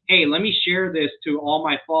say, hey, let me share this to all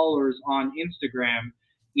my followers on Instagram,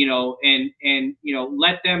 and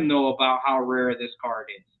let them know about how rare this card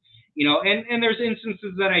is. And there's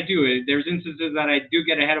instances that I do it. There's instances that I do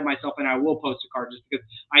get ahead of myself, and I will post a card just because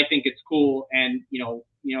I think it's cool. And,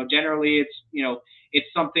 generally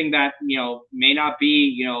it's something that, may not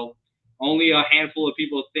be, only a handful of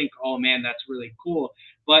people think, oh man, that's really cool.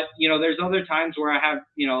 But, there's other times where I have,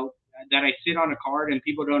 that I sit on a card and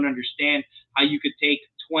people don't understand how you could take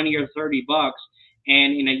 20 or 30 bucks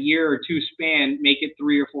and in a year or two span, make it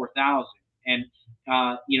 3,000 or 4,000, and,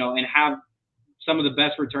 and have some of the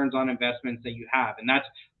best returns on investments that you have. And that's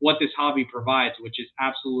what this hobby provides, which is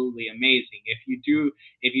absolutely amazing. If you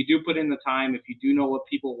do put in the time, if you do know what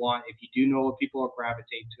people want, if you do know what people are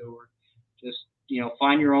gravitate to, or just,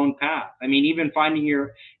 find your own path. I mean, even finding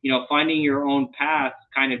your own path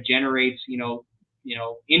kind of generates,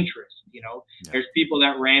 interest. There's people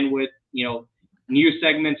that ran with, new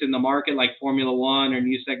segments in the market like Formula One, or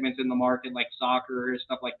new segments in the market like soccer or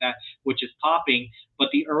stuff like that, which is popping. But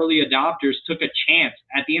the early adopters took a chance.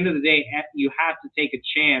 At the end of the day, you have to take a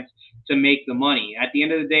chance to make the money. At the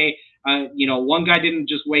end of the day, one guy didn't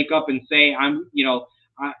just wake up and say, I'm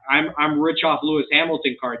rich off Lewis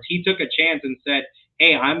Hamilton cards. He took a chance and said,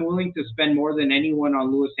 hey, I'm willing to spend more than anyone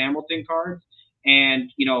on Lewis Hamilton cards.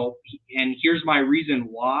 And, and here's my reason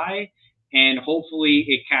why. And hopefully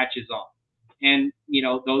it catches on. And,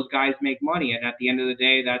 those guys make money. And at the end of the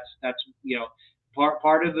day, that's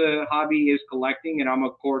part of the hobby is collecting, and I'm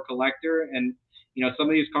a core collector. And, some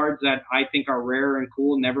of these cards that I think are rare and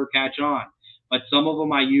cool never catch on. But some of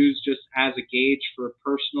them I use just as a gauge for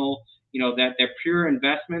personal, that they're pure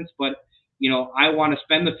investments. But, I want to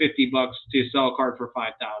spend the $50 to sell a card for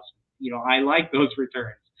 5,000. I like those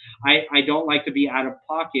returns. I don't like to be out of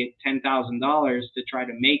pocket $10,000 to try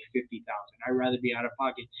to make 50,000. I'd rather be out of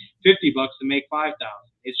pocket $50 to make 5,000.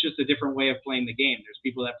 It's just a different way of playing the game. There's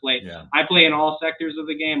people that play. Yeah. I play in all sectors of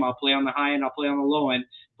the game. I'll play on the high end. I'll play on the low end.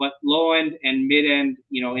 But low end and mid end,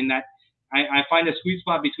 in that, I find a sweet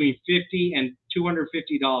spot between $50 and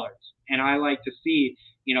 $250. And I like to see,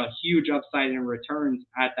 huge upside in returns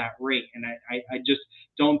at that rate. And I just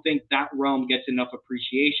don't think that realm gets enough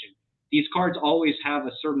appreciation. These cards always have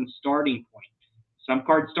a certain starting point. Some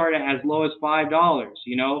cards start at as low as $5,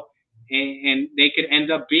 and they could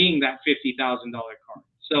end up being that $50,000 card.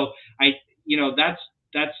 So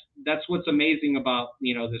that's what's amazing about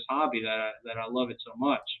this hobby, that I love it so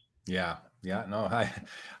much. Yeah. No,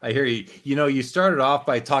 I hear you. You started off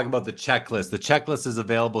by talking about the checklist. The checklist is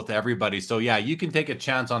available to everybody. So yeah, you can take a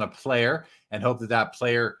chance on a player and hope that that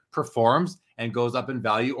player performs and goes up in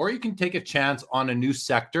value, or you can take a chance on a new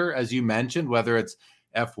sector, as you mentioned, whether it's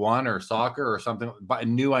F1 or soccer or something. By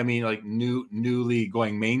new, I mean like newly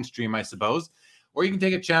going mainstream, I suppose. Or you can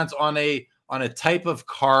take a chance on a type of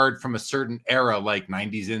card from a certain era, like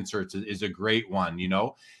 90s inserts is a great one.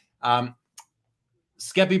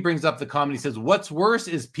 Skeppy brings up the comment. He says, what's worse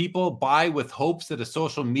is people buy with hopes that a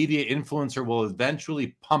social media influencer will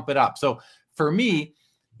eventually pump it up. So for me,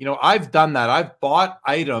 I've done that. I've bought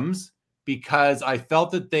items because I felt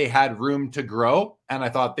that they had room to grow and I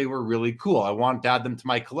thought they were really cool. I wanted to add them to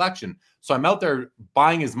my collection. So I'm out there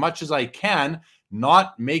buying as much as I can,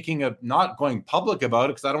 not going public about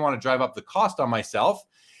it because I don't want to drive up the cost on myself.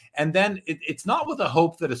 And then it's not with the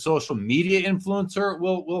hope that a social media influencer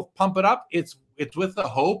will pump it up. It's with the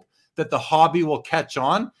hope that the hobby will catch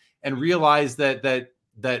on and realize that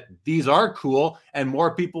these are cool and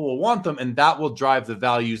more people will want them, and that will drive the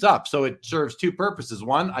values up. So it serves two purposes.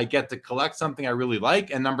 One, I get to collect something I really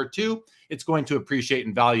like, and number two, it's going to appreciate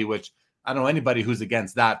in value, which I don't know anybody who's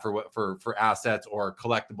against that for assets or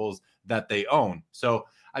collectibles that they own. So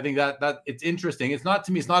I think that it's interesting. It's not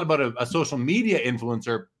about a social media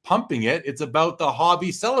influencer pumping it. It's about the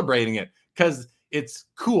hobby celebrating it because it's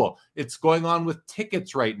cool. It's going on with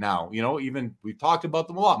tickets right now. Even we've talked about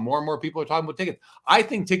them a lot. More and more people are talking about tickets. I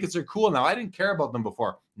think tickets are cool now. I didn't care about them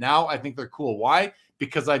before. Now I think they're cool. Why?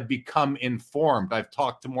 Because I've become informed. I've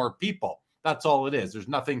talked to more people. That's all it is. There's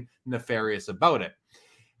nothing nefarious about it.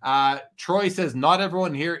 Troy says, not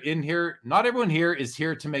everyone here is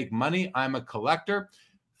here to make money. I'm a collector.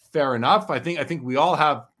 Fair enough. I think we all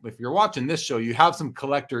have, if you're watching this show, you have some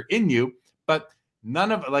collector in you, but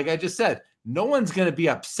none of, like I just said, no one's going to be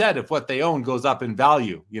upset if what they own goes up in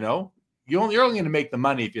value. You're only going to make the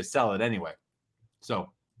money if you sell it anyway.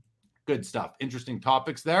 So good stuff. Interesting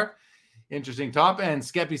topics there. Interesting topic. And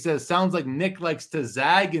Skeppy says, sounds like Nick likes to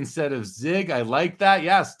zag instead of zig. I like that.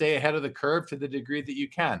 Yeah. Stay ahead of the curve to the degree that you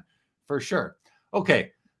can, for sure.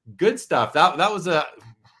 Okay. Good stuff. That was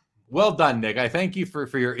well done, Nick. I thank you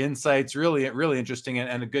for your insights. Really, really interesting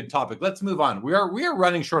and a good topic. Let's move on. We are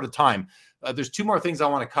running short of time. There's two more things I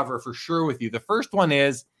want to cover for sure with you. The first one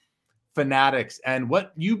is Fanatics and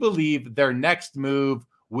what you believe their next move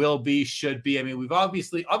will be, should be. I mean, we've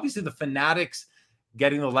obviously the Fanatics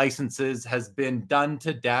getting the licenses has been done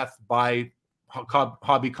to death by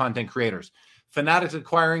hobby content creators. Fanatics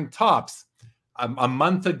acquiring Topps a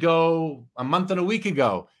month and a week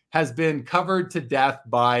ago has been covered to death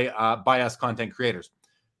by us content creators.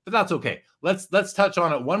 But that's okay. Let's touch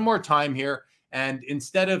on it one more time here. And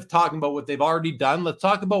instead of talking about what they've already done, let's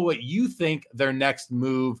talk about what you think their next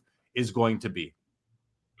move is going to be.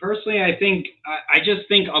 Personally, I just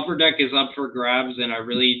think Upper Deck is up for grabs, and I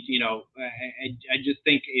really, I just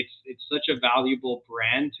think it's such a valuable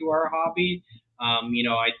brand to our hobby.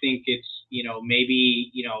 I think it's, maybe,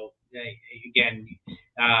 again,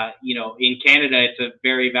 in Canada, it's a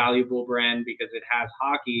very valuable brand because it has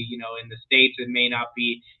hockey. In the States, it may not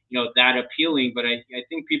be, that appealing, but I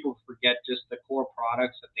think people forget just the core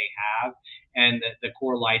products that they have and the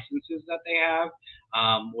core licenses that they have,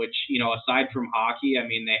 which, aside from hockey, I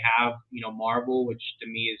mean, they have, Marvel, which to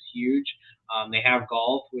me is huge. They have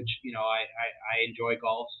golf, which, I enjoy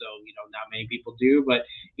golf, so, not many people do, but,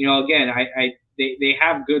 again, they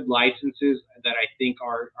have good licenses that I think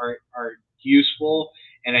are useful.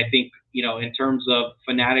 And I think, in terms of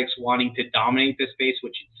Fanatics wanting to dominate this space,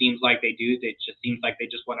 which it seems like they do, it just seems like they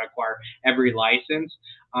just want to acquire every license.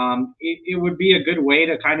 It would be a good way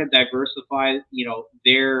to kind of diversify,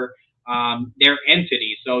 their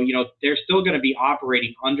entity. So, they're still going to be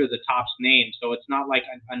operating under the Topps name. So it's not like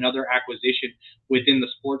another acquisition within the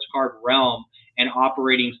sports card realm and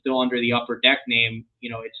operating still under the Upper Deck name.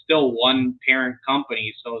 It's still one parent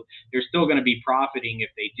company. So they're still going to be profiting if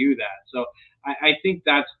they do that. So I think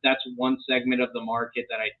that's one segment of the market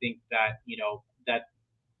that I think that,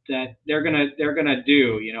 that they're gonna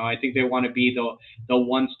do. I think they want to be the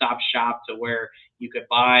one-stop shop to where you could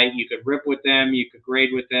rip with them, you could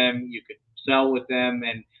grade with them, you could sell with them.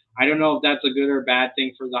 And I don't know if that's a good or bad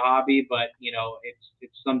thing for the hobby, but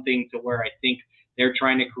it's something to where I think they're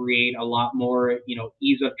trying to create a lot more,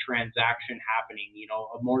 ease of transaction happening,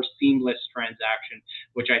 a more seamless transaction,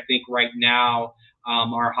 which I think right now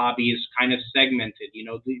our hobby is kind of segmented.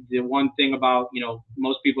 The one thing about,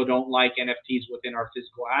 most people don't like NFTs within our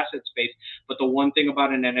physical asset space, but the one thing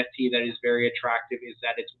about an NFT that is very attractive is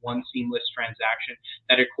that it's one seamless transaction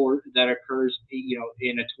that occurs,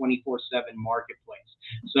 in a 24/7 marketplace.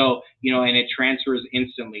 So, and it transfers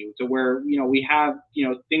instantly to where, we have,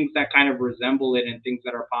 things that kind of resemble it and things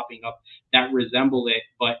that are popping up that resemble it,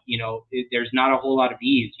 but, there's not a whole lot of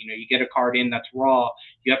ease. You get a card in that's raw,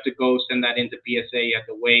 you have to go send that into PSA, you have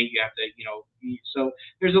to wait, you have to, so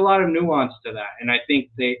there's a lot of nuance to that. And I think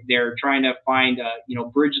they're trying to find,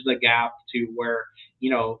 bridge the gap to where,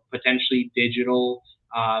 potentially digital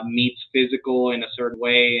meets physical in a certain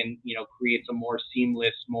way, and, creates a more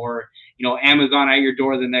seamless, more, Amazon at your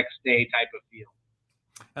door the next day type of feel.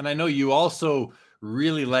 And I know you also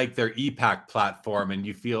really like their EPAC platform, and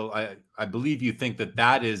you feel, I believe you think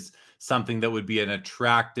that is something that would be an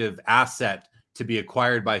attractive asset to be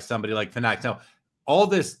acquired by somebody like Fanatics. Now, all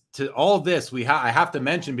this, I have to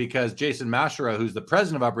mention, because Jason Mashara, who's the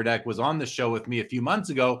president of Upper Deck, was on the show with me a few months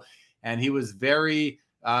ago, and he was very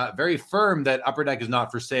firm that Upper Deck is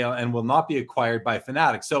not for sale and will not be acquired by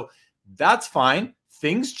Fanatics. So that's fine.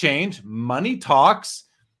 Things change. Money talks.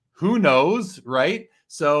 Who knows, right?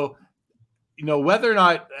 So, whether or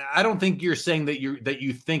not, I don't think you're saying that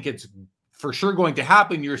you think it's for sure going to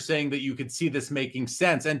happen. You're saying that you could see this making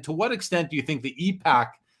sense. And to what extent do you think the EPAC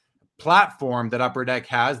platform that Upper Deck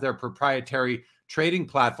has, their proprietary trading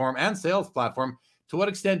platform and sales platform, to what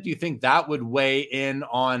extent do you think that would weigh in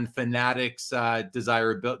on Fanatics'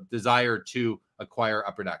 desire to acquire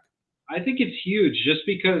Upper Deck? I think it's huge, just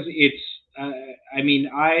because it's,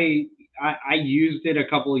 I used it a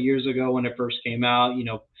couple of years ago when it first came out,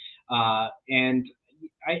 and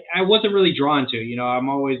I wasn't really drawn to, I'm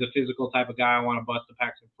always a physical type of guy. I want to bust the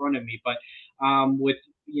packs in front of me. But with,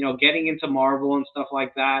 getting into Marvel and stuff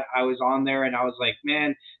like that, I was on there and I was like,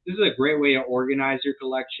 man, this is a great way to organize your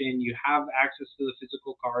collection. You have access to the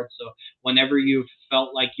physical cards. So whenever you've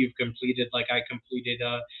felt like you've completed, like I completed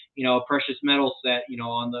a precious metal set,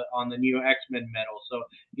 on the new X-Men metal. So,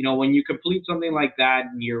 when you complete something like that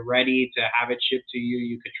and you're ready to have it shipped to you,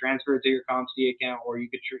 you could transfer it to your ComC account, or you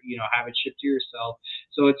could, have it shipped to yourself.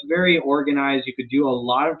 So it's very organized. You could do a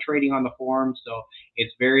lot of trading on the forum. So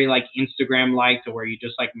it's very like Instagram-like, to where you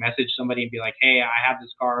just like message somebody and be like, hey, I have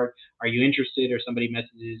this card. Are you interested? Or somebody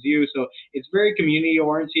messages you. So it's very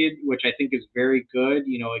community-oriented, which I think is very good.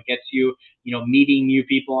 It gets you, meeting new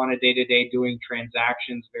people on a day-to-day, doing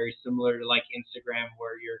transactions, very similar to like Instagram,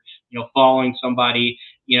 where you're, following somebody.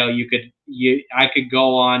 I could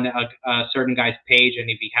go on a certain guy's page, and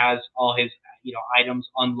if he has all his, items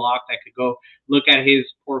unlocked, I could go look at his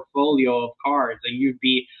portfolio of cards, and you'd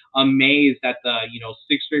be amazed at the,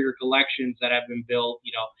 six-figure collections that have been built,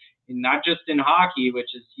 not just in hockey,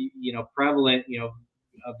 which is, prevalent,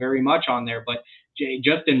 very much on there, but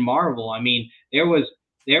just in Marvel. I mean, there was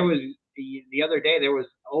the other day, there was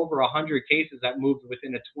over 100 cases that moved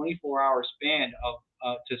within a 24-hour span of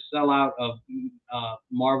to sell out of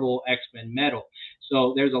Marvel X-Men metal.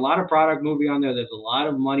 So there's a lot of product moving on there. There's a lot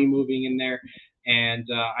of money moving in there. And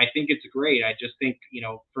I think it's great. I just think,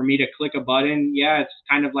 for me to click a button, it's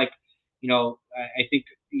kind of like, I think,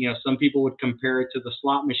 some people would compare it to the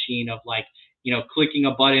slot machine of like, clicking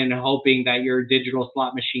a button and hoping that your digital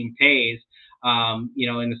slot machine pays, in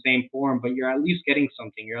the same form, but you're at least getting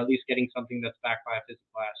something. You're at least getting something that's backed by a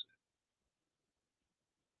physical asset.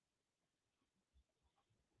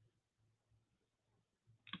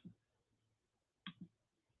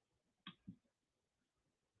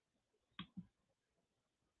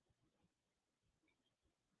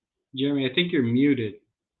 Jeremy, I think you're muted.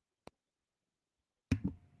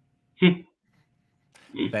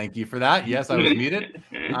 Thank you for that. Yes, I was muted.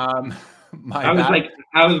 I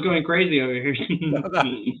was going crazy over here.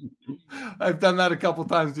 I've done that a couple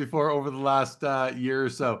times before over the last year or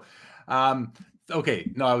so. Okay,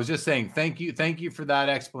 no, I was just saying thank you for that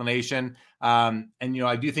explanation. And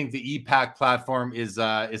I do think the EPAC platform is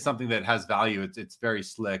something that has value. It's very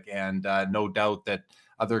slick, and no doubt that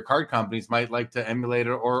other card companies might like to emulate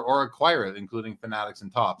it or acquire it, including Fanatics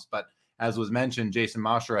and Topps. But as was mentioned, Jason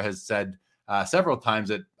Mashara has said several times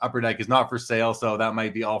that Upper Deck is not for sale, so that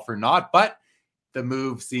might be all for naught. But the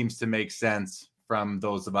move seems to make sense from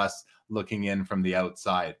those of us looking in from the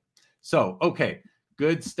outside. So, okay,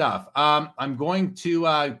 good stuff. I'm going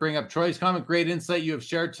to bring up Troy's comment. Great insight you have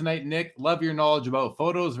shared tonight, Nick. Love your knowledge about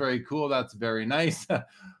photos. Very cool. That's very nice.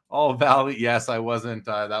 All valid. Yes, I wasn't.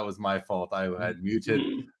 That was my fault. I had muted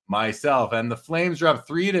myself. And the Flames are up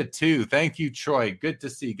 3-2. Thank you, Troy. Good to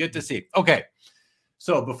see. Good to see. Okay.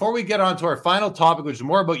 So before we get on to our final topic, which is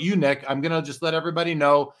more about you, Nick, I'm going to just let everybody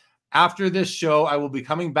know After this show, I will be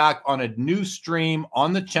coming back on a new stream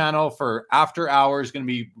on the channel for After Hours. Going to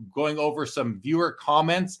be going over some viewer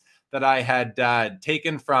comments that I had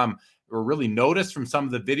taken from or really noticed from some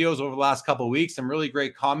of the videos over the last couple of weeks. Some really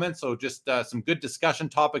great comments. So just some good discussion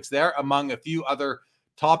topics there among a few other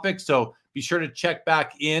topics. So be sure to check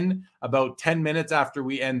back in about 10 minutes after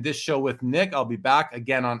we end this show with Nick. I'll be back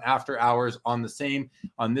again on After Hours on this same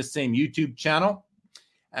YouTube channel.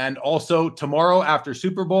 And also tomorrow after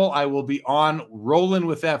Super Bowl, I will be on Rollin'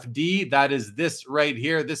 with FD. That is this right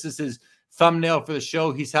here. This is his thumbnail for the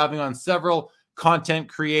show. He's having on several content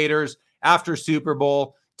creators after Super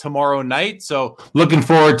Bowl tomorrow night. So looking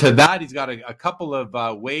forward to that. He's got a couple of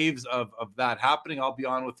waves of that happening. I'll be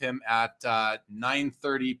on with him at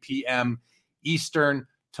 9:30 p.m. Eastern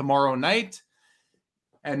tomorrow night.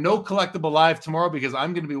 And no Collectible Live tomorrow because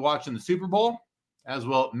I'm going to be watching the Super Bowl, as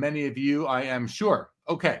will many of you, I am sure.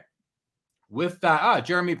 Okay. With that,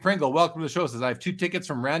 Jeremy Pringle, welcome to the show. Says I have 2 tickets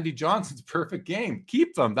from Randy Johnson's perfect game.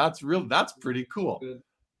 Keep them. That's pretty cool. Good.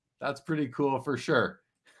 That's pretty cool for sure.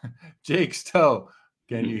 Jake Stowe,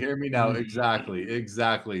 can you hear me now?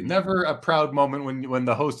 Exactly. Never a proud moment when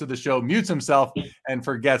the host of the show mutes himself and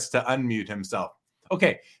forgets to unmute himself.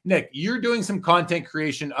 Okay, Nick, you're doing some content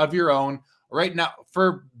creation of your own right now.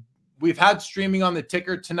 We've had streaming on the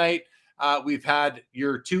ticker tonight. We've had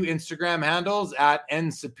your 2 Instagram handles at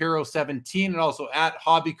ncepero17 and also at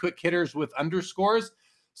hobby quick hitters with underscores.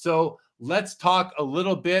 So let's talk a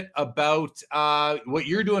little bit about what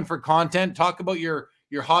you're doing for content. Talk about your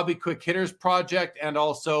hobby quick hitters project and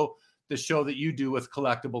also the show that you do with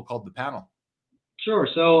Collectible called The Panel. Sure.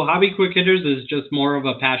 So Hobby Quick Hitters is just more of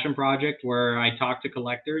a passion project where I talk to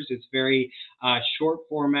collectors. It's very short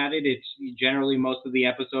formatted. It's generally most of the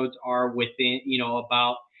episodes are within,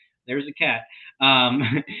 about, there's a cat.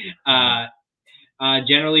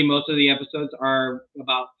 Generally, most of the episodes are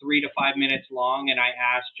about 3 to 5 minutes long, and I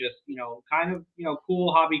ask just,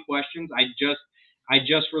 cool hobby questions. I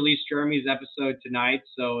just released Jeremy's episode tonight,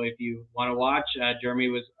 so if you want to watch, Jeremy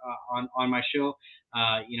was on my show.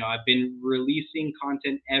 I've been releasing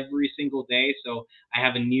content every single day, so I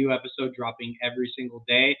have a new episode dropping every single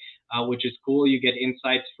day, which is cool. You get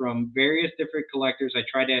insights from various different collectors. I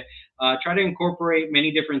try to incorporate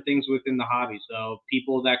many different things within the hobby. So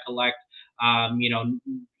people that collect,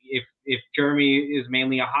 if Jeremy is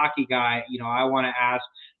mainly a hockey guy, I want to ask,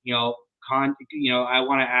 I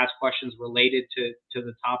want to ask questions related to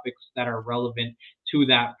the topics that are relevant to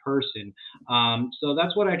that person. So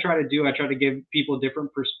that's what I try to do. I try to give people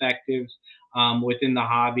different perspectives within the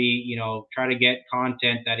hobby, try to get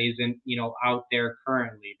content that isn't, out there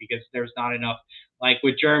currently, because there's not enough, like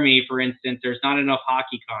with Jeremy, for instance, there's not enough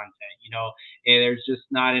hockey content, there's just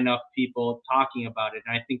not enough people talking about it.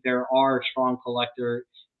 And I think there are strong collector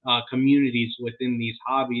communities within these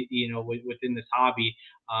hobby, within this hobby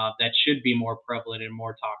that should be more prevalent and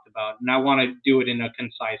more talked about. And I want to do it in a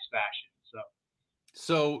concise fashion.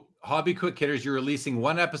 So Hobby Quick Hitters, you're releasing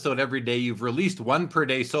 1 episode every day. You've released 1 per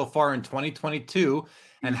day so far in 2022.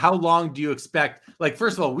 And how long do you expect? Like,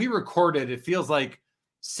 first of all, we recorded, it feels like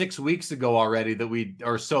 6 weeks ago already that we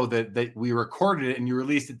recorded it and you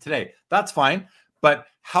released it today. That's fine. But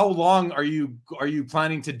how long are you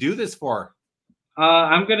planning to do this for?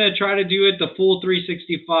 I'm going to try to do it the full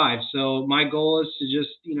 365. So my goal is to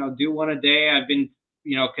just, do 1 a day. I've been,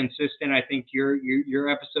 consistent. I think your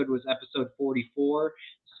episode was episode 44.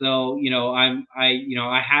 So,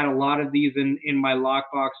 I had a lot of these in my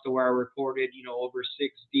lockbox to where I recorded, over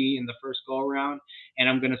 60 in the first go around, and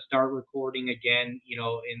I'm going to start recording again,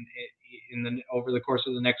 over the course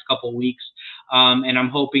of the next couple of weeks. And I'm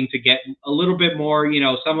hoping to get a little bit more,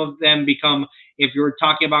 some of them become, if you're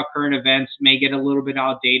talking about current events, may get a little bit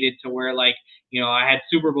outdated to where, like, I had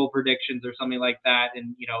Super Bowl predictions or something like that,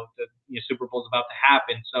 and the Super Bowl's about to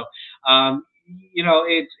happen. So,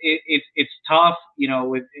 it's tough,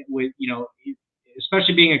 with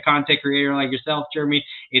especially being a content creator like yourself, Jeremy.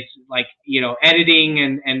 It's like, editing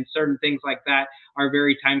and certain things like that are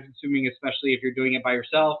very time consuming, especially if you're doing it by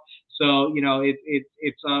yourself. So,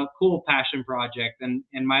 it's a cool passion project. And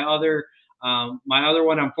my other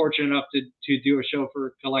one, I'm fortunate enough to do a show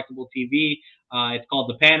for Collectible TV. It's called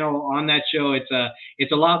The Panel. On that show, it's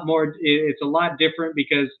a lot different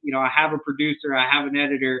because, I have a producer, I have an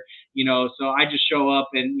editor, so I just show up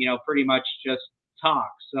and, pretty much just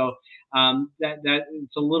talk. So, that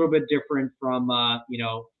it's a little bit different from my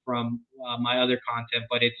other content,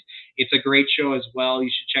 but it's a great show as well. You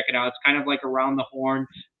should check it out. It's kind of like Around the Horn,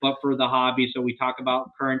 but for the hobby. So we talk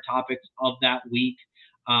about current topics of that week.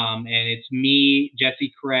 And it's me,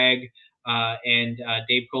 Jesse Craig, and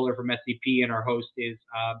Dave Kohler from SCP, and our host is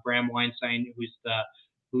Bram Weinstein, who's the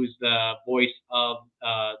who's the voice of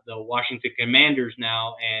the Washington Commanders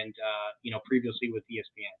now, and previously with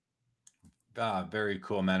ESPN. Very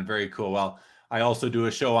cool, man. Very cool. Well, I also do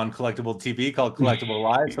a show on Collectible TV called Collectible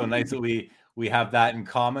Live. So nice that we have that in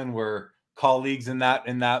common. We're colleagues in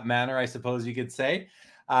that manner, I suppose you could say.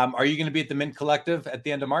 Are you going to be at the Mint Collective at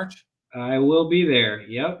the end of March? I will be there.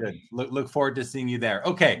 Yep. Good. Look forward to seeing you there.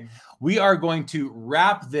 Okay, we are going to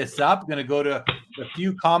wrap this up. Going to go to a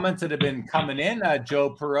few comments that have been coming in.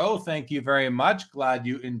 Joe Perot, thank you very much. Glad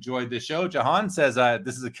you enjoyed the show. Jahan says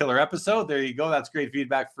this is a killer episode. There you go. That's great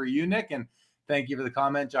feedback for you, Nick, and thank you for the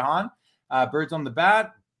comment, Jahan. Birds on the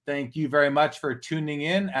Bat, thank you very much for tuning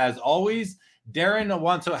in as always. Darren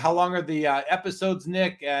wants to, how long are the episodes,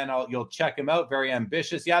 Nick? And you'll check them out. Very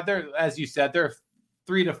ambitious. Yeah, they're, as you said, they're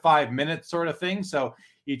 3 to 5 minutes sort of thing. So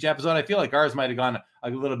each episode, I feel like ours might have gone a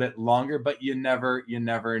little bit longer, but you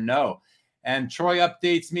never know. And Troy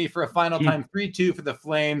updates me for a final time, 3-2 for the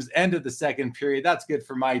Flames, end of the second period. That's good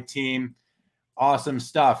for my team. Awesome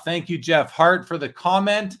stuff. Thank you, Jeff Hart, for the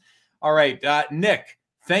comment. All right, Nick,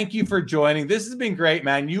 thank you for joining. This has been great,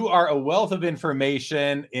 man. You are a wealth of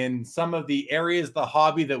information in some of the areas of the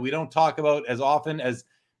hobby that we don't talk about as often as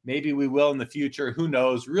maybe we will in the future. Who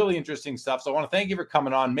knows? Really interesting stuff. So I want to thank you for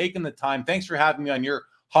coming on, making the time. Thanks for having me on your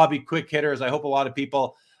Hobby Quick Hitters. I hope a lot of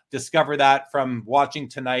people discover that from watching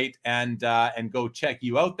tonight and go check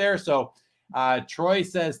you out there. So Troy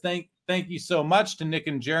says, thank you so much to Nick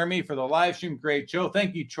and Jeremy for the live stream. Great show.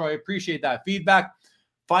 Thank you, Troy. Appreciate that feedback.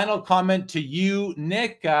 Final comment to you,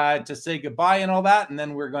 Nick, to say goodbye and all that. And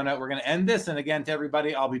then we're gonna end this. And again, to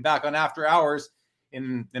everybody, I'll be back on After Hours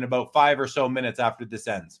in about 5 or so minutes after this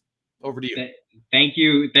ends. Over to you. Thank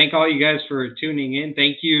you. Thank all you guys for tuning in.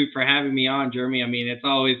 Thank you for having me on, Jeremy. I mean, it's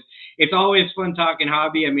always fun talking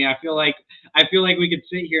hobby. I mean, I feel like we could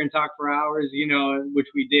sit here and talk for hours, which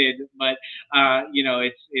we did, but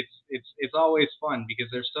it's always fun because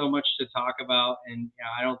there's so much to talk about, and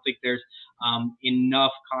I don't think there's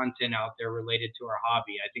enough content out there related to our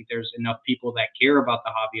hobby. I think there's enough people that care about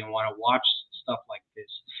the hobby and want to watch stuff like this.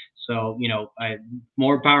 So,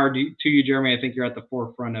 more power to you, Jeremy. I think you're at the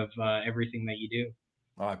forefront of everything that you do.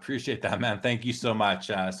 Oh, I appreciate that, man. Thank you so much.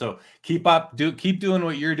 So keep doing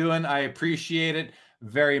what you're doing. I appreciate it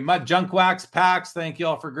very much. Junk Wax Packs, thank you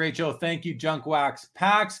all for a great show. Thank you, Junk Wax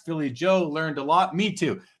Packs. Philly Joe learned a lot. Me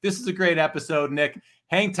too. This is a great episode, Nick.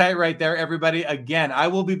 Hang tight right there, everybody. Again, I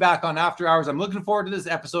will be back on After Hours. I'm looking forward to this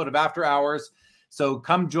episode of After Hours. So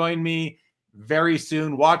come join me very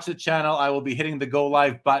soon. Watch the channel. I will be hitting the go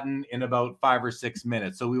live button in about 5 or 6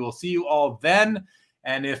 minutes. So we will see you all then.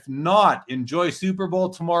 And if not, enjoy Super Bowl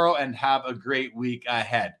tomorrow and have a great week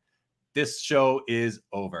ahead. This show is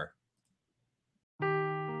over.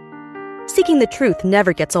 Seeking the truth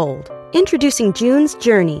never gets old. Introducing June's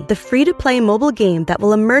Journey, the free-to-play mobile game that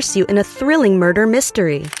will immerse you in a thrilling murder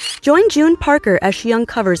mystery. Join June Parker as she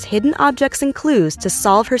uncovers hidden objects and clues to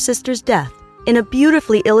solve her sister's death in a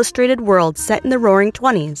beautifully illustrated world set in the Roaring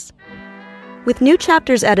 20s. With new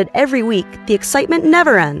chapters added every week, the excitement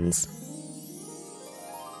never ends.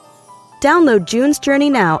 Download June's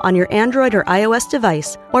Journey now on your Android or iOS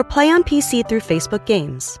device or play on PC through Facebook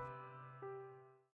Games.